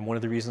 And one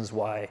of the reasons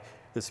why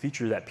this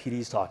feature that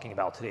PD's talking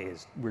about today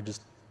is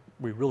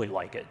we really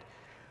like it.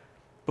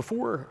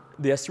 Before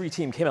the S3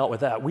 team came out with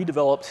that, we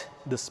developed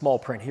this small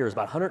print here. It's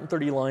about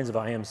 130 lines of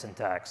IAM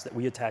syntax that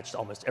we attach to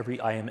almost every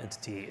IAM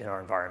entity in our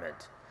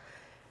environment.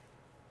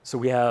 So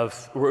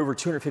we're over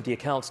 250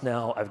 accounts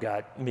now. I've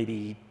got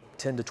maybe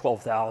 10 to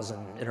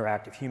 12,000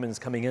 interactive humans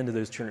coming into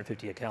those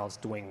 250 accounts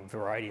doing a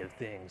variety of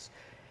things.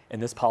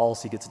 And this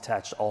policy gets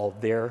attached to all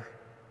of their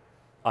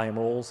IAM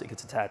roles. It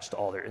gets attached to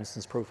all their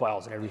instance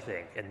profiles and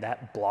everything. And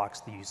that blocks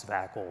the use of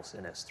ACLs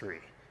in S3.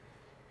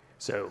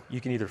 So you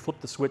can either flip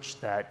the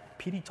switch that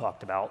PD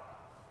talked about,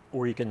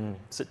 or you can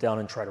sit down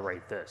and try to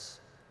write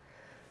this.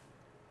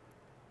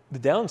 The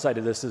downside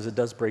of this is it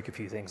does break a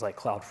few things like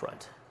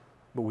CloudFront,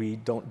 but we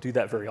don't do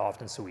that very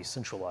often, so we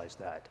centralize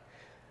that.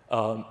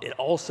 It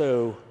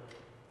also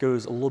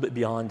goes a little bit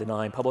beyond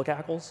denying public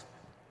ACLs.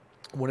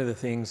 One of the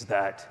things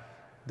that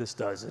this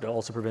does, it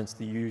also prevents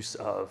the use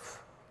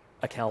of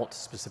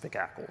account-specific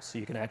ACLs. So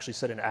you can actually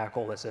set an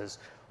ACL that says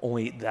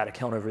only that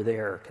account over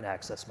there can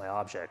access my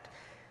object.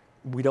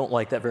 We don't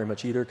like that very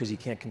much either because you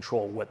can't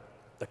control what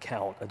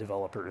account a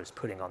developer is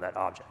putting on that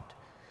object.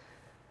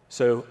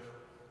 So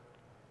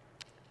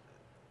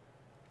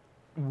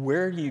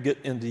where do you get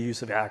into the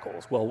use of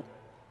ACLs? Well,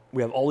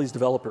 we have all these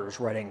developers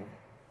writing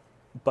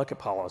bucket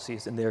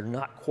policies, and they're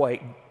not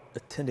quite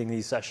attending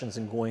these sessions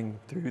and going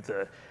through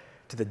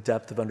to the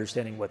depth of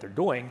understanding what they're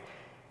doing.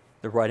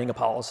 They're writing a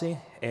policy,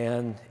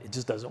 and it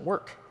just doesn't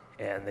work.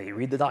 And they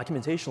read the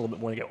documentation a little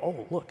bit more and go,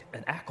 oh, look,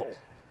 an ACL.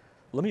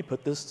 Let me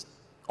put this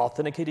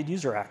authenticated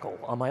user ACL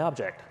on my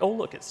object. Oh,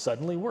 look, it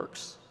suddenly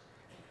works.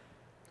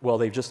 Well,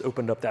 they've just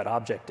opened up that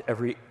object to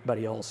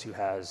everybody else who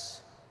has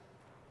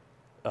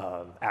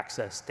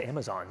access to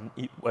Amazon,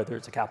 whether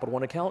it's a Capital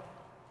One account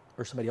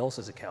or somebody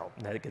else's account,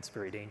 and that gets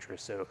very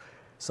dangerous. So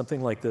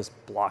something like this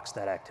blocks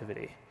that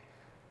activity.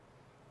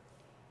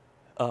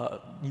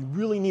 You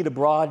really need a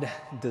broad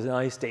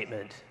deny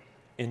statement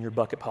in your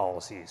bucket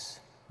policies,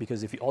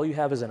 because if all you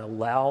have is an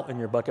allow in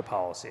your bucket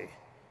policy,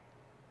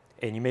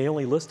 and you may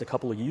only list a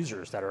couple of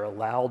users that are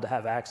allowed to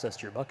have access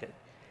to your bucket.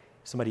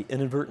 If somebody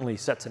inadvertently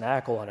sets an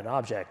ACL on an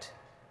object,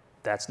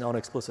 that's now an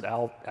explicit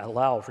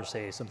allow for,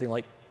 say, something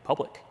like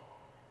public.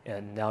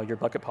 And now your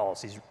bucket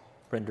policy is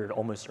rendered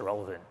almost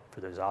irrelevant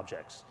for those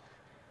objects.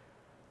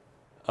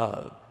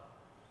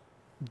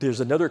 There's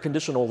another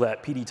conditional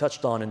that PD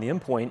touched on in the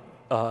endpoint.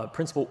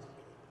 Principal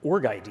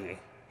org ID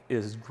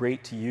is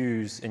great to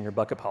use in your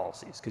bucket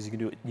policies because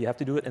you have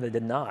to do it in a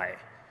deny.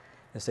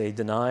 And say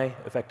deny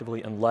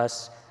effectively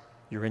unless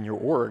you're in your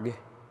org,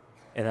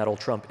 and that'll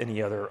trump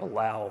any other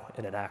allow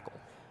in an ACL.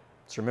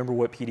 So remember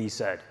what PD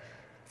said.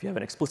 If you have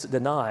an explicit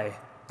deny,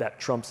 that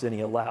trumps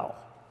any allow.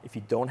 If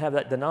you don't have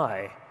that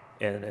deny,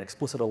 and an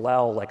explicit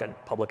allow, like a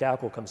public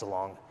ACL comes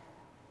along,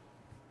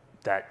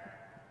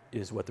 that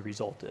is what the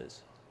result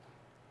is.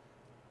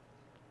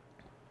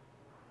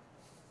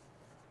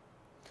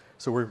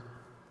 So we're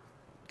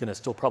going to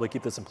still probably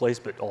keep this in place,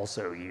 but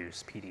also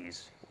use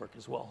PD's work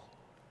as well.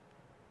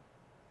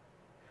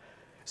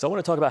 So I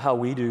want to talk about how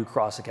we do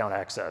cross-account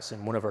access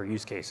in one of our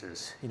use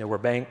cases. You know, we're a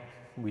bank.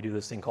 We do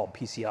this thing called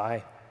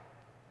PCI,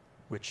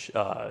 which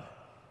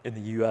in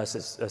the US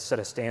is a set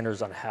of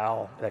standards on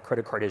how that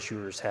credit card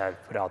issuers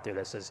have put out there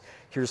that says,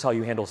 here's how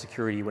you handle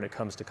security when it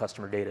comes to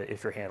customer data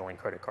if you're handling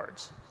credit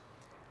cards.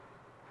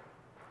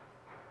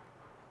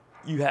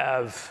 You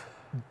have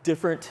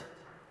different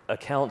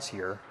accounts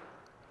here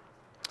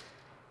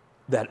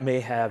that may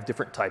have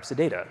different types of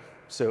data.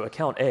 So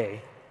account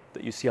A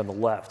that you see on the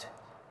left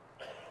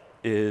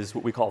is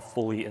what we call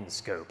fully in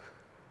scope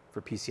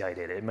for PCI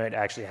data. It might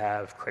actually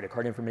have credit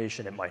card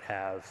information. It might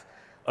have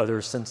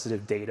other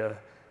sensitive data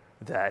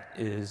that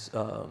is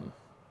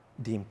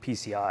deemed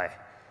PCI.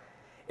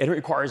 And it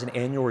requires an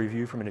annual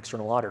review from an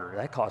external auditor.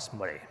 That costs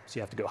money. So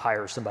you have to go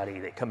hire somebody.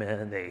 They come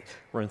in, they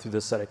run through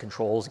this set of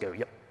controls, go,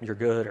 yep, you're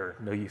good, or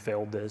no, you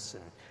failed this.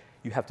 And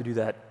you have to do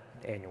that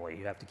annually.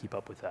 You have to keep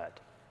up with that.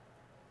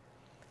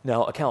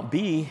 Now, account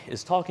B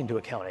is talking to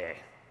account A.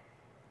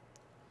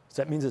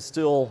 So that means it's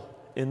still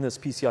in this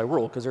PCI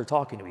world because they're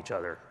talking to each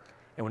other.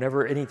 And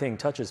whenever anything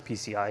touches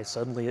PCI,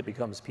 suddenly it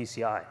becomes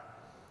PCI.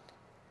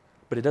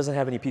 But it doesn't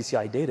have any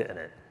PCI data in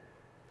it.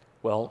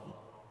 Well,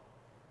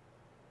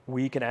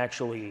 we can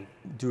actually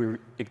do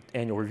an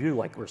annual review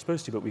like we're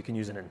supposed to, but we can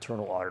use an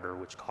internal auditor,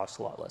 which costs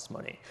a lot less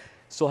money.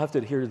 Still have to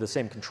adhere to the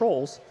same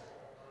controls,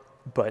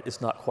 but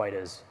it's not quite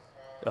as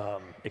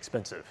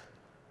expensive.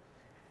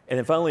 And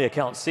then finally,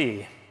 account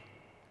C,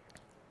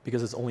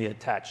 because it's only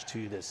attached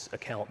to this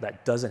account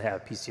that doesn't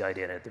have PCI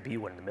data at the B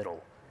one in the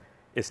middle,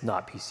 it's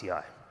not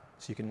PCI.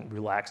 So you can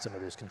relax some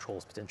of those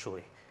controls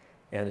potentially.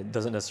 And it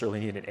doesn't necessarily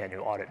need an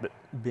annual audit, but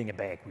being a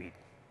bank, we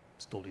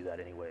still do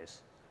that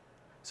anyways.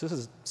 So this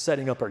is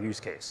setting up our use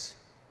case.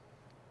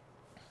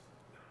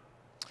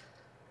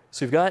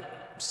 So we've got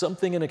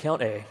something in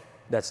account A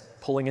that's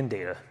pulling in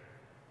data,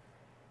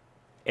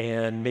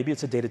 and maybe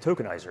it's a data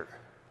tokenizer.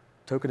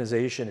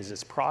 Tokenization is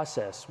this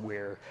process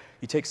where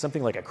you take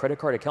something like a credit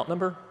card account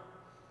number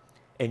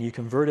and you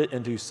convert it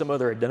into some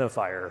other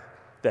identifier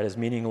that is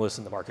meaningless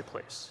in the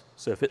marketplace.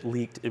 So if it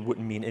leaked, it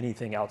wouldn't mean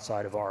anything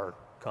outside of our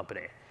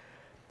company.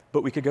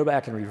 But we could go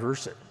back and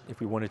reverse it if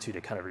we wanted to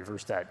kind of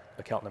reverse that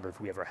account number if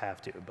we ever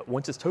have to. But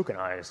once it's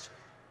tokenized,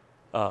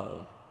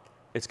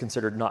 it's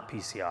considered not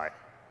PCI.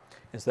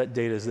 And so that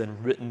data is then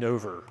written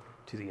over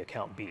to the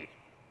account B.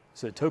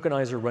 So the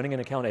tokenizer running an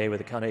account A with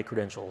account A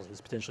credentials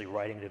is potentially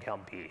writing to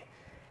account B.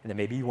 And then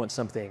maybe you want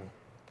something,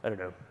 I don't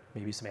know,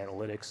 maybe some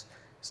analytics,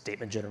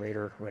 statement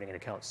generator running an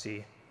account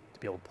C to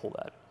be able to pull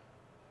that.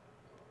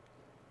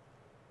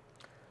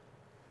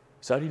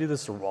 So how do you do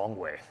this the wrong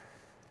way?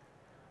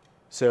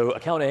 So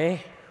account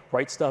A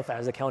writes stuff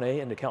as account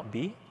A into account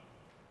B.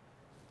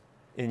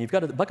 And you've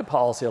got a bucket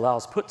policy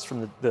allows puts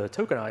from the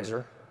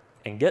tokenizer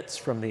and gets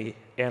from the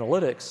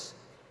analytics,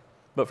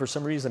 but for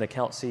some reason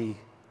account C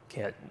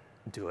can't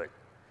do it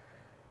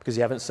because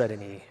you haven't set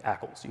any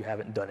ACLs. You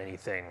haven't done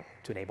anything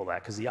to enable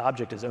that because the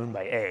object is owned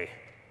by A.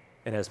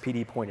 And as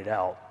PD pointed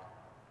out,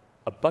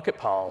 a bucket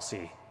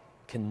policy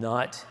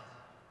cannot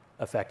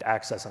affect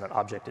access on an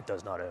object it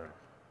does not own.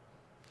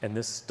 And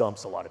this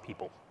stumps a lot of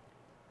people.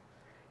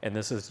 And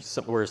this is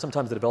where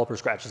sometimes the developer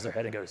scratches their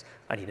head and goes,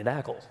 I need an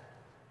ACL.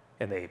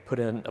 And they put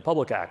in a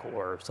public ACL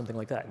or something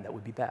like that, and that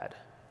would be bad.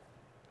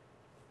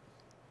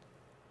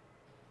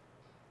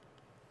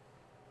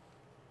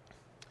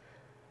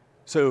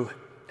 So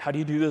how do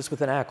you do this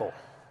with an ACL?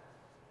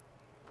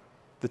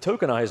 The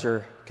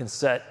tokenizer can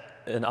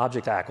set an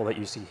object ACL that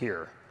you see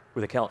here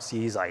with account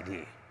C's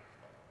ID.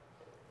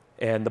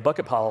 And the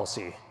bucket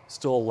policy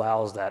still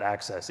allows that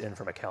access in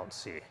from account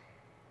C.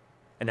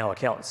 And now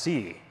account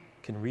C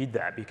can read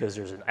that because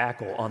there's an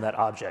ACL on that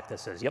object that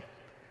says, yep,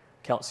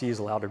 account C is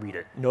allowed to read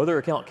it. No other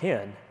account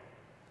can,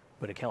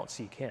 but account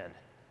C can.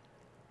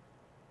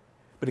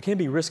 But it can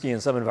be risky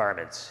in some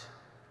environments.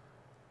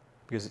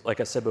 Because like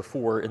I said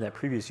before in that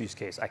previous use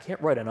case, I can't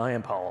write an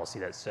IAM policy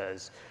that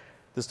says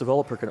this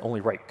developer can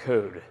only write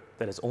code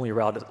that is only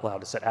allowed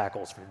to set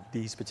ACLs for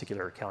these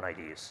particular account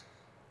IDs.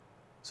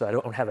 So I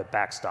don't have a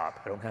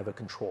backstop. I don't have a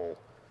control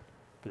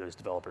for those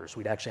developers.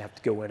 We'd actually have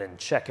to go in and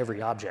check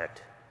every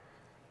object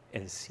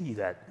and see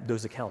that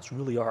those accounts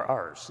really are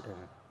ours. And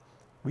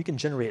we can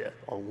generate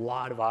a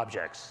lot of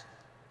objects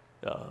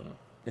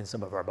in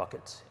some of our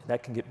buckets. And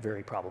that can get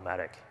very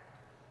problematic.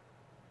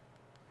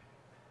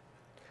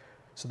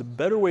 So the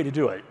better way to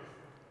do it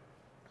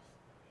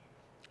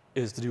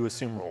is to do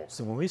assume roles.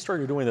 And when we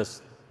started doing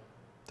this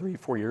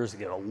 3-4 years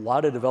ago, a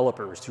lot of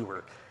developers who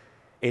were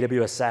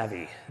AWS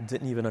savvy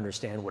didn't even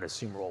understand what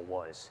assume role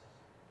was.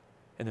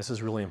 And this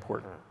is really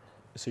important.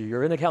 So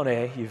you're in account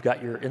A, you've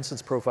got your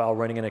instance profile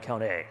running in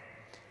account A,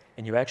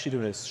 and you actually do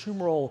an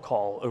assume role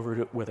call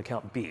over with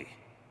account B,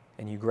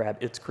 and you grab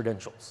its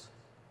credentials.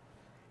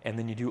 And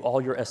then you do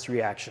all your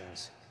S3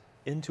 actions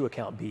into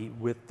account B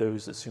with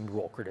those assumed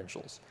role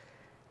credentials.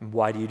 And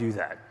why do you do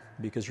that?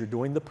 Because you're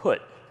doing the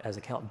put as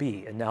account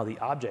B, and now the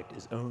object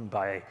is owned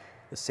by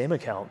the same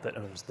account that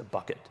owns the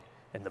bucket.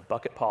 And the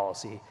bucket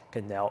policy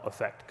can now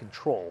affect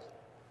control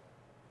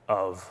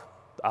of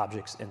the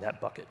objects in that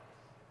bucket.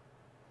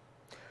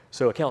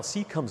 So account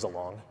C comes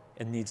along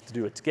and needs to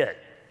do its get.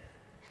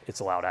 It's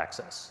allowed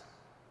access.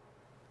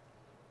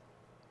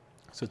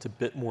 So it's a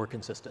bit more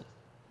consistent.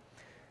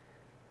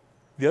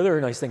 The other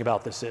nice thing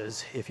about this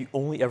is if you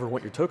only ever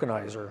want your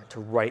tokenizer to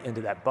write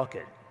into that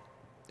bucket,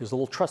 there's a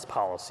little trust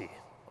policy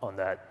on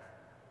that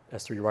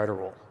S3 writer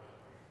role.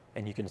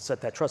 And you can set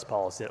that trust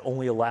policy that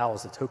only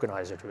allows the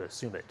tokenizer to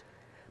assume it,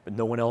 but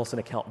no one else in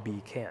account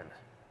B can.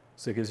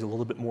 So it gives you a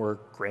little bit more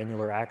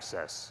granular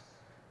access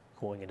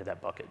going into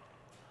that bucket.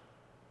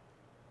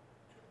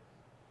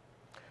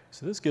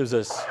 So this gives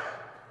us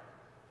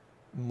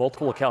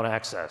multiple account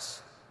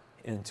access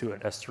into an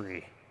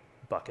S3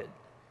 bucket.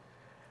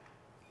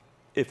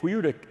 If we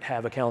were to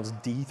have accounts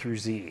D through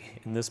Z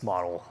in this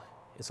model,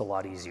 it's a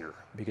lot easier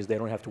because they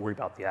don't have to worry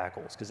about the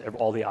ACLs because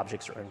all the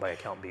objects are owned by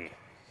account B.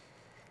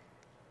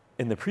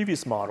 In the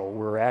previous model,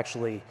 we're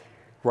actually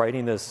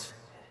writing this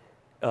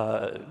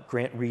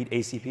grant read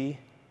ACP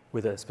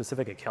with a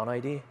specific account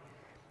ID.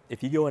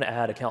 If you go and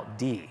add account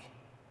D,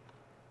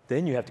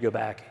 then you have to go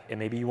back, and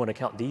maybe you want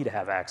account D to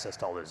have access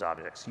to all those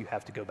objects. You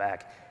have to go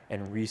back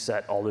and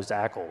reset all those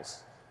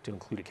ACLs to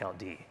include account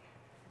D.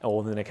 And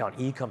when then account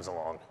E comes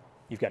along,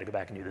 you've got to go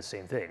back and do the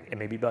same thing. And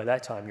maybe by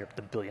that time, you're up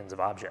to billions of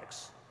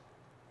objects.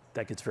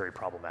 That gets very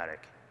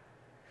problematic.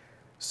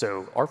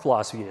 So our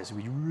philosophy is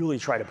we really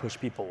try to push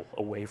people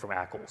away from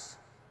ACLs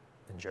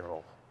in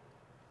general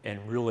and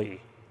really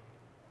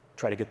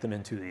try to get them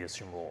into the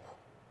assume role.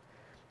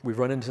 We've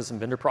run into some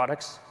vendor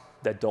products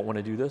that don't want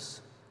to do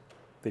this.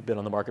 They've been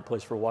on the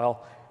marketplace for a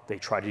while. They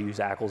try to use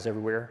ACLs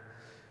everywhere.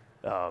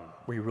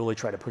 We really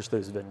try to push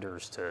those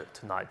vendors to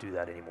not do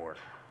that anymore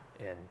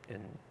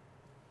and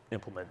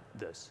implement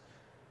this.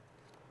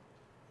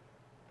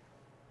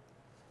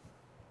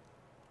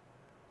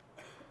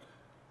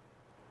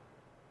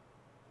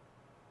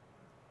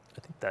 I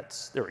think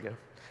there we go.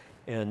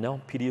 And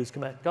now PDO's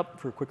come back up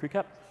for a quick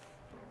recap.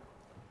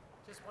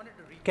 Just wanted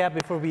to recap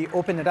before we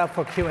open it up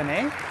for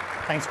Q&A.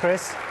 Thanks,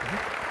 Chris.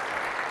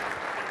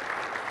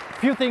 A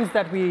few things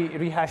that we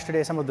rehashed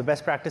today, some of the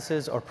best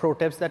practices or pro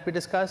tips that we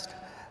discussed.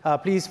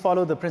 Please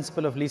follow the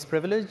principle of least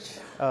privilege,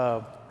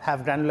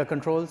 have granular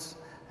controls,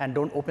 and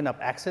don't open up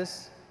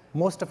access.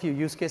 Most of your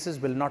use cases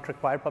will not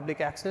require public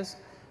access,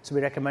 so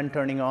we recommend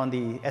turning on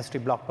the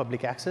S3 block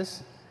public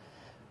access.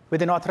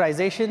 With an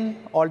authorization,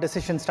 all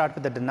decisions start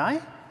with a deny,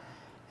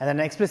 and an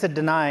explicit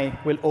deny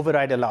will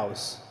override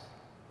allows.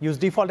 Use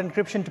default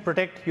encryption to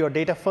protect your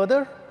data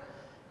further,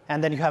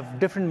 and then you have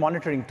different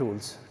monitoring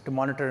tools to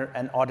monitor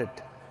and audit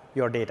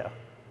your data.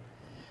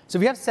 So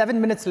we have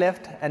 7 minutes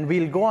left, and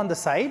we'll go on the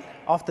side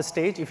off the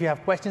stage. If you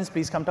have questions,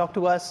 please come talk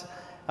to us.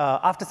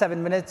 After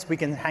 7 minutes, we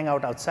can hang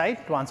out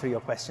outside to answer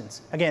your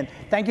questions. Again,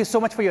 thank you so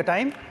much for your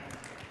time.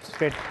 It's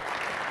great.